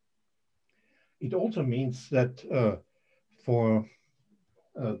 It also means that for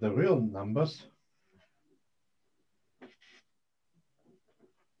the real numbers,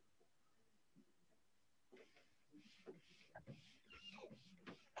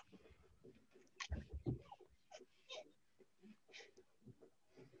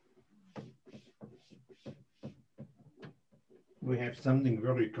 we have something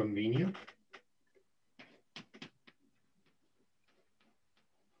very convenient.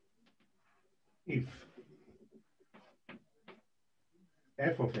 If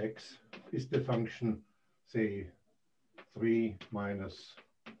f of x is the function, say, 3 minus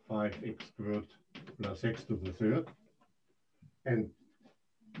 5x squared plus x to the third, and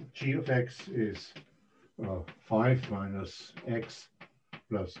g of x is 5 minus x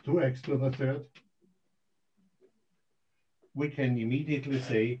plus 2x to the third, we can immediately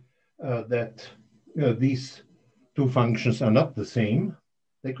say that these two functions are not the same.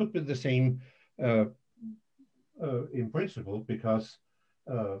 They could be the same in principle, because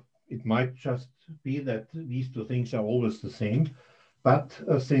it might just be that these two things are always the same. But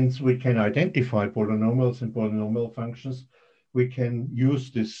since we can identify polynomials and polynomial functions, we can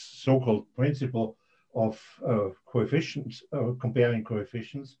use this so-called principle of coefficients, comparing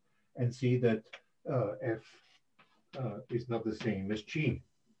coefficients, and see that f is not the same as g.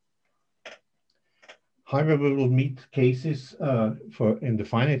 However, we will meet cases in the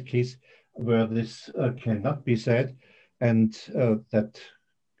finite case where this cannot be said, and that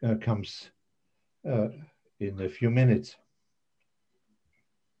comes in a few minutes.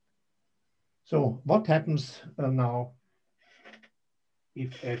 So what happens now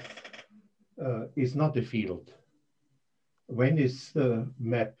if f is not a field? When is the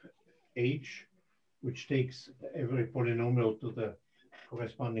map H, which takes every polynomial to the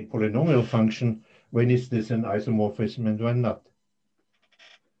corresponding polynomial function, when is this an isomorphism and when not?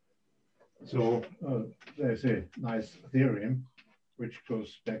 So there's a nice theorem which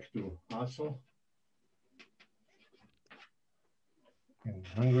goes back to Hassel in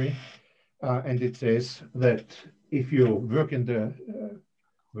Hungary. And it says that if you work in the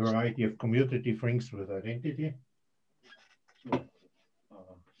variety of commutative rings with identity, so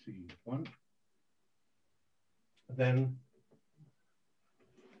C1, then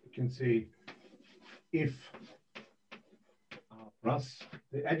you can say if R plus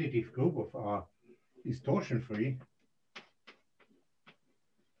the additive group of R is torsion-free,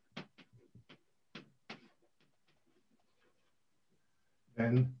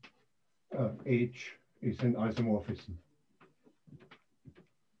 then H is an isomorphism.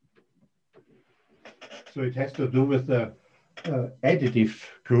 So it has to do with the additive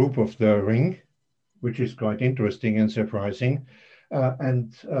group of the ring, which is quite interesting and surprising.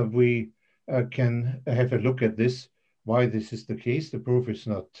 And we can have a look at this, why this is the case. The proof is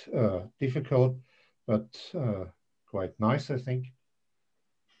not difficult, but quite nice, I think.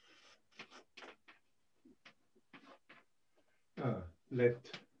 Let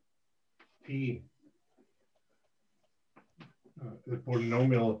P, the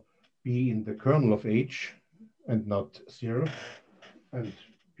polynomial, be in the kernel of H and not 0. And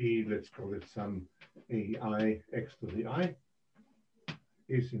P, let's call it some AI x to the I,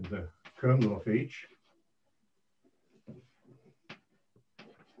 is in the kernel of H.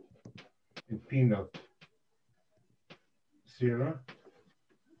 And P not 0.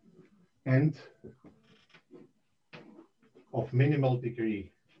 And of minimal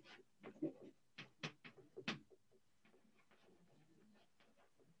degree.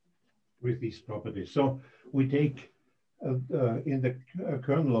 With these properties. So we take in the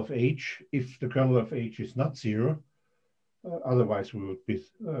kernel of H, if the kernel of H is not 0, otherwise we would be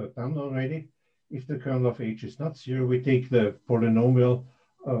done already. If the kernel of H is not 0, we take the polynomial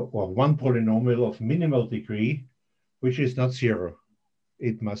or one polynomial of minimal degree, which is not 0.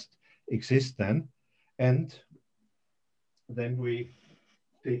 It must exist then. And then we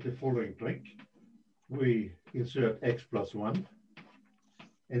take the following trick. We insert x plus 1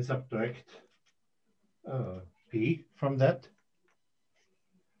 and subtract p from that.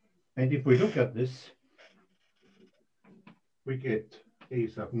 And if we look at this, we get a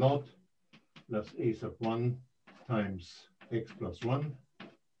sub naught plus a sub 1 times x plus 1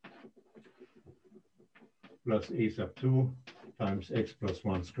 plus a sub 2 times x plus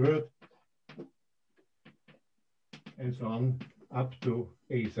 1 squared, and so on up to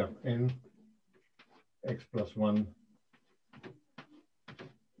a sub n x plus 1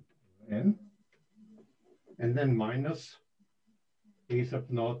 n, and then minus a sub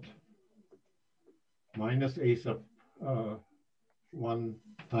naught minus a sub 1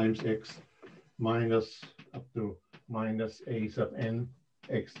 times x minus up to minus a sub n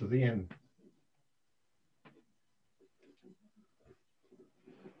x to the n.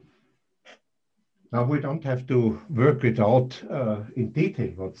 Now we don't have to work it out in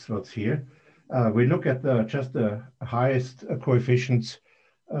detail what's here. We look at just the highest coefficients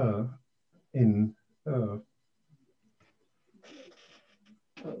in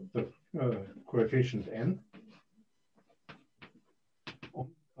the coefficient n.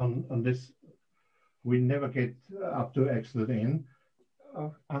 On this, we never get up to x to the n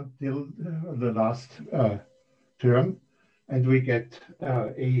until the last term, and we get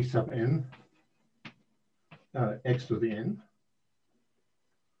a sub n x to the n,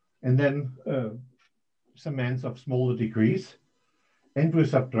 and then some n's of smaller degrees, and we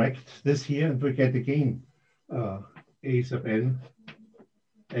subtract this here, and we get again a sub n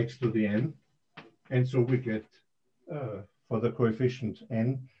x to the n, and so we get for the coefficient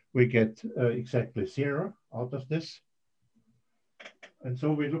n, we get exactly 0 out of this. And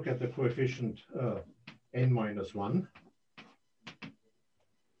so we look at the coefficient n minus 1.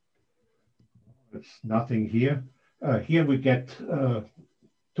 It's nothing here. Here we get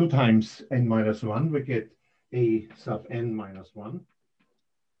 2 times n minus 1. We get a sub n minus 1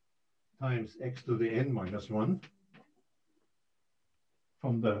 times x to the n minus 1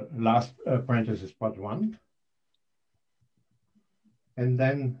 from the last parenthesis but 1. And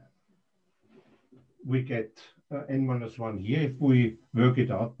then we get n minus 1 here if we work it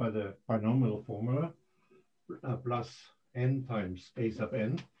out by the binomial formula, plus n times a sub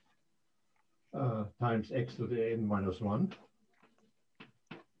n times x to the n minus 1.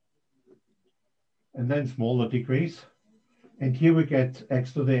 And then smaller degrees. And here we get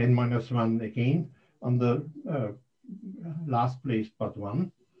x to the n minus 1 again on the last place but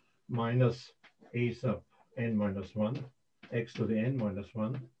 1 minus a sub n minus 1 x to the n minus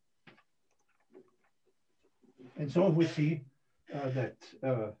 1. And so we see that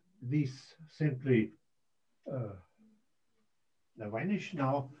these simply vanish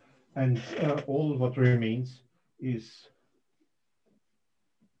now, and all what remains is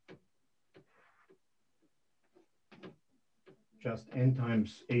just n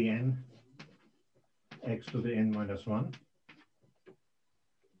times an x to the n minus 1.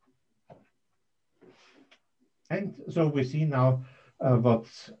 And so we see now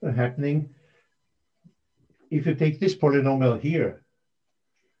what's happening. If you take this polynomial here,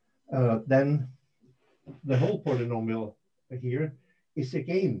 then the whole polynomial here is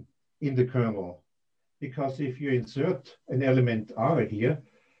again in the kernel, because if you insert an element r here,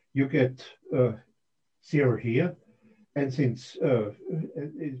 you get 0 here, and since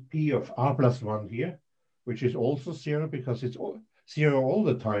p of r plus 1 here, which is also 0 because it's 0 all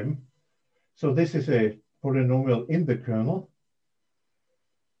the time, so this is a polynomial in the kernel,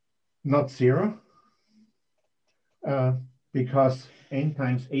 not 0, because n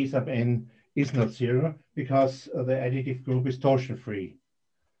times a sub n is not 0, because the additive group is torsion-free.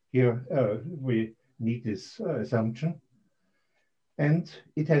 Here we need this assumption. And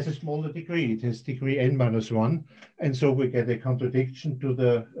it has a smaller degree. It has degree n minus 1. And so we get a contradiction to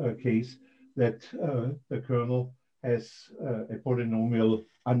the case that the kernel has a polynomial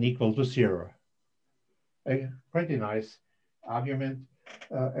unequal to 0. A pretty nice argument.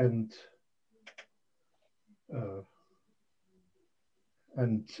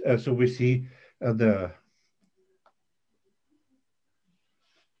 So we see the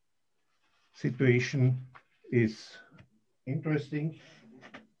situation is interesting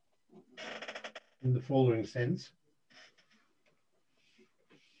in the following sense.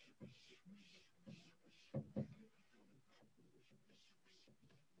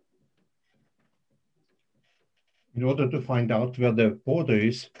 In order to find out where the border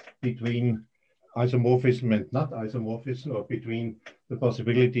is between isomorphism and not isomorphism, or between the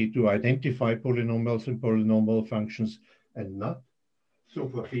possibility to identify polynomials and polynomial functions and not. So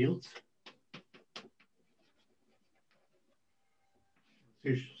for fields,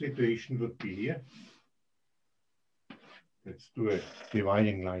 situation would be here. Let's do a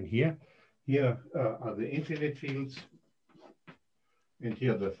dividing line here. Here are the infinite fields, and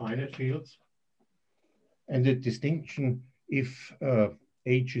here are the finite fields. And the distinction, if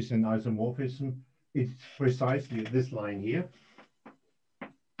H is an isomorphism, it's precisely this line here.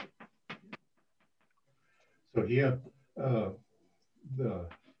 So here, the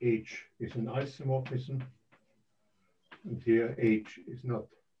H is an isomorphism, and here H is not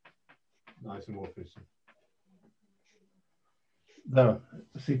an isomorphism. The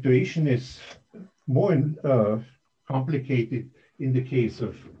situation is more complicated in the case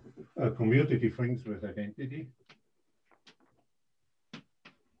of commutative rings with identity.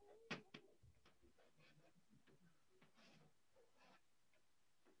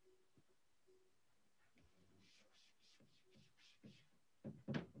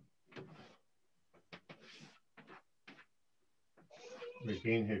 We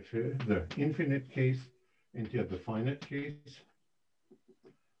again have the infinite case and here the finite case.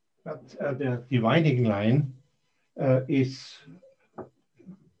 But the dividing line is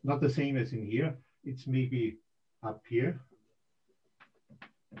not the same as in here. It's maybe up here.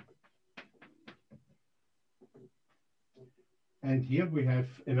 And here we have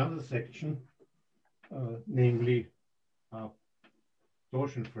another section, namely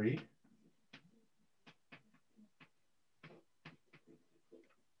torsion-free.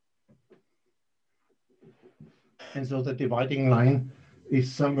 And so the dividing line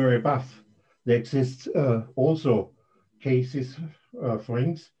is somewhere above. There exists also cases of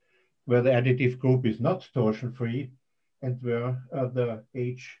rings where the additive group is not torsion-free and where the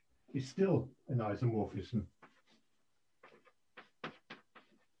H is still an isomorphism.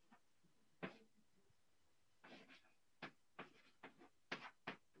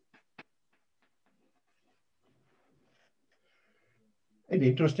 And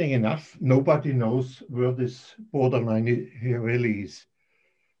interesting enough, nobody knows where this borderline here really is.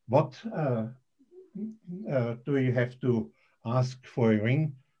 What do you have to ask for a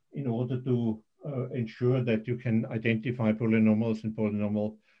ring in order to ensure that you can identify polynomials and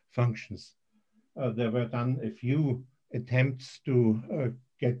polynomial functions? There were done a few attempts to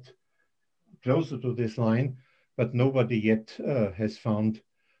get closer to this line, but nobody yet has found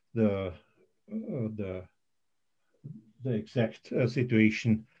the exact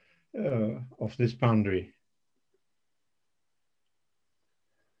situation of this boundary.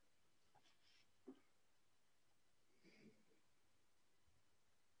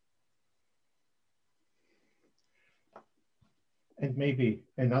 And maybe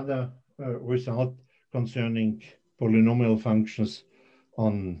another result concerning polynomial functions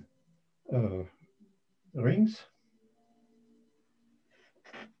on rings.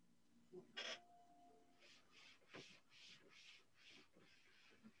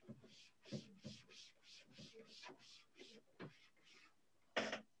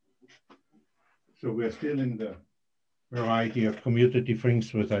 So we're still in the variety of commutative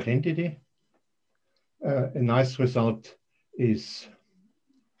rings with identity. A nice result is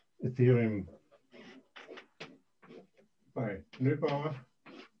a theorem by Neubauer.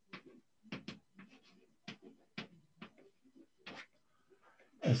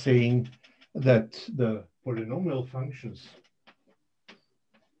 Saying that the polynomial functions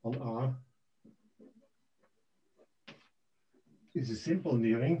on R is a simple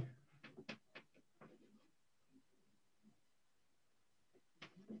Near-ring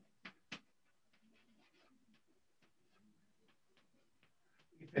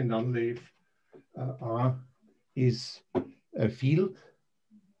if and only if R is a field,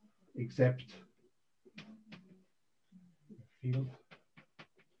 except field,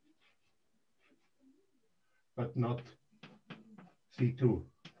 but not C2.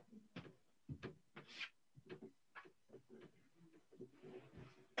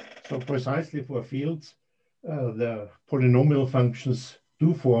 So precisely for fields, the polynomial functions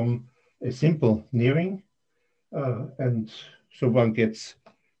do form a simple Near-ring, and so one gets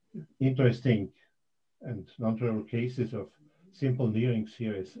interesting and non-trivial cases of simple Near-rings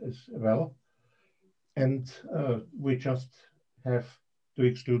here as well. And we just have to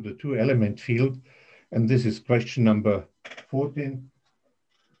exclude the two-element field, and this is question number 14.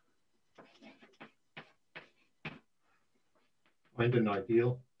 Find an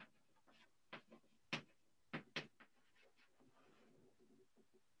ideal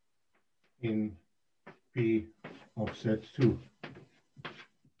in P of Z2.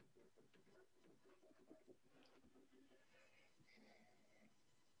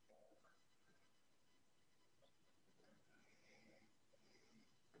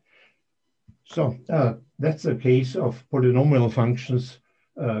 So that's a case of polynomial functions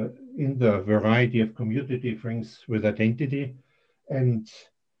in the variety of commutative rings with identity. And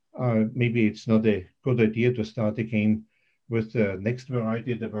maybe it's not a good idea to start again with the next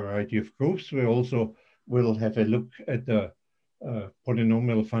variety, the variety of groups. We also will have a look at the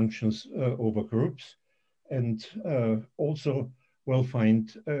polynomial functions over groups, and also we'll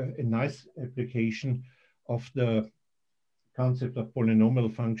find a nice application of the concept of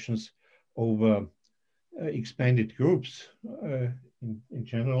polynomial functions over expanded groups in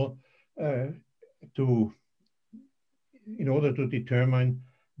general, in order to determine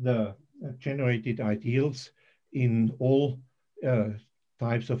the generated ideals in all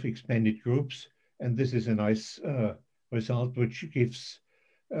types of expanded groups. And this is a nice result, which gives,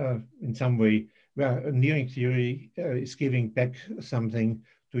 in some way, where nearing theory is giving back something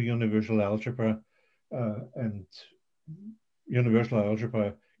to universal algebra, and universal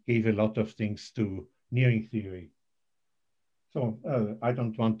algebra gave a lot of things to nearing theory. So I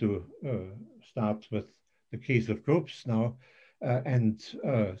don't want to start with the case of groups now. And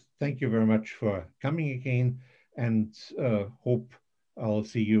thank you very much for coming again, and hope I'll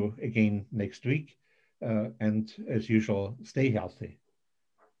see you again next week. And as usual, stay healthy.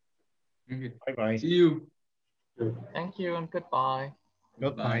 Okay. Bye-bye. See you. Thank you and goodbye.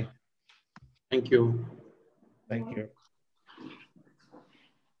 Goodbye. Thank you. Thank you.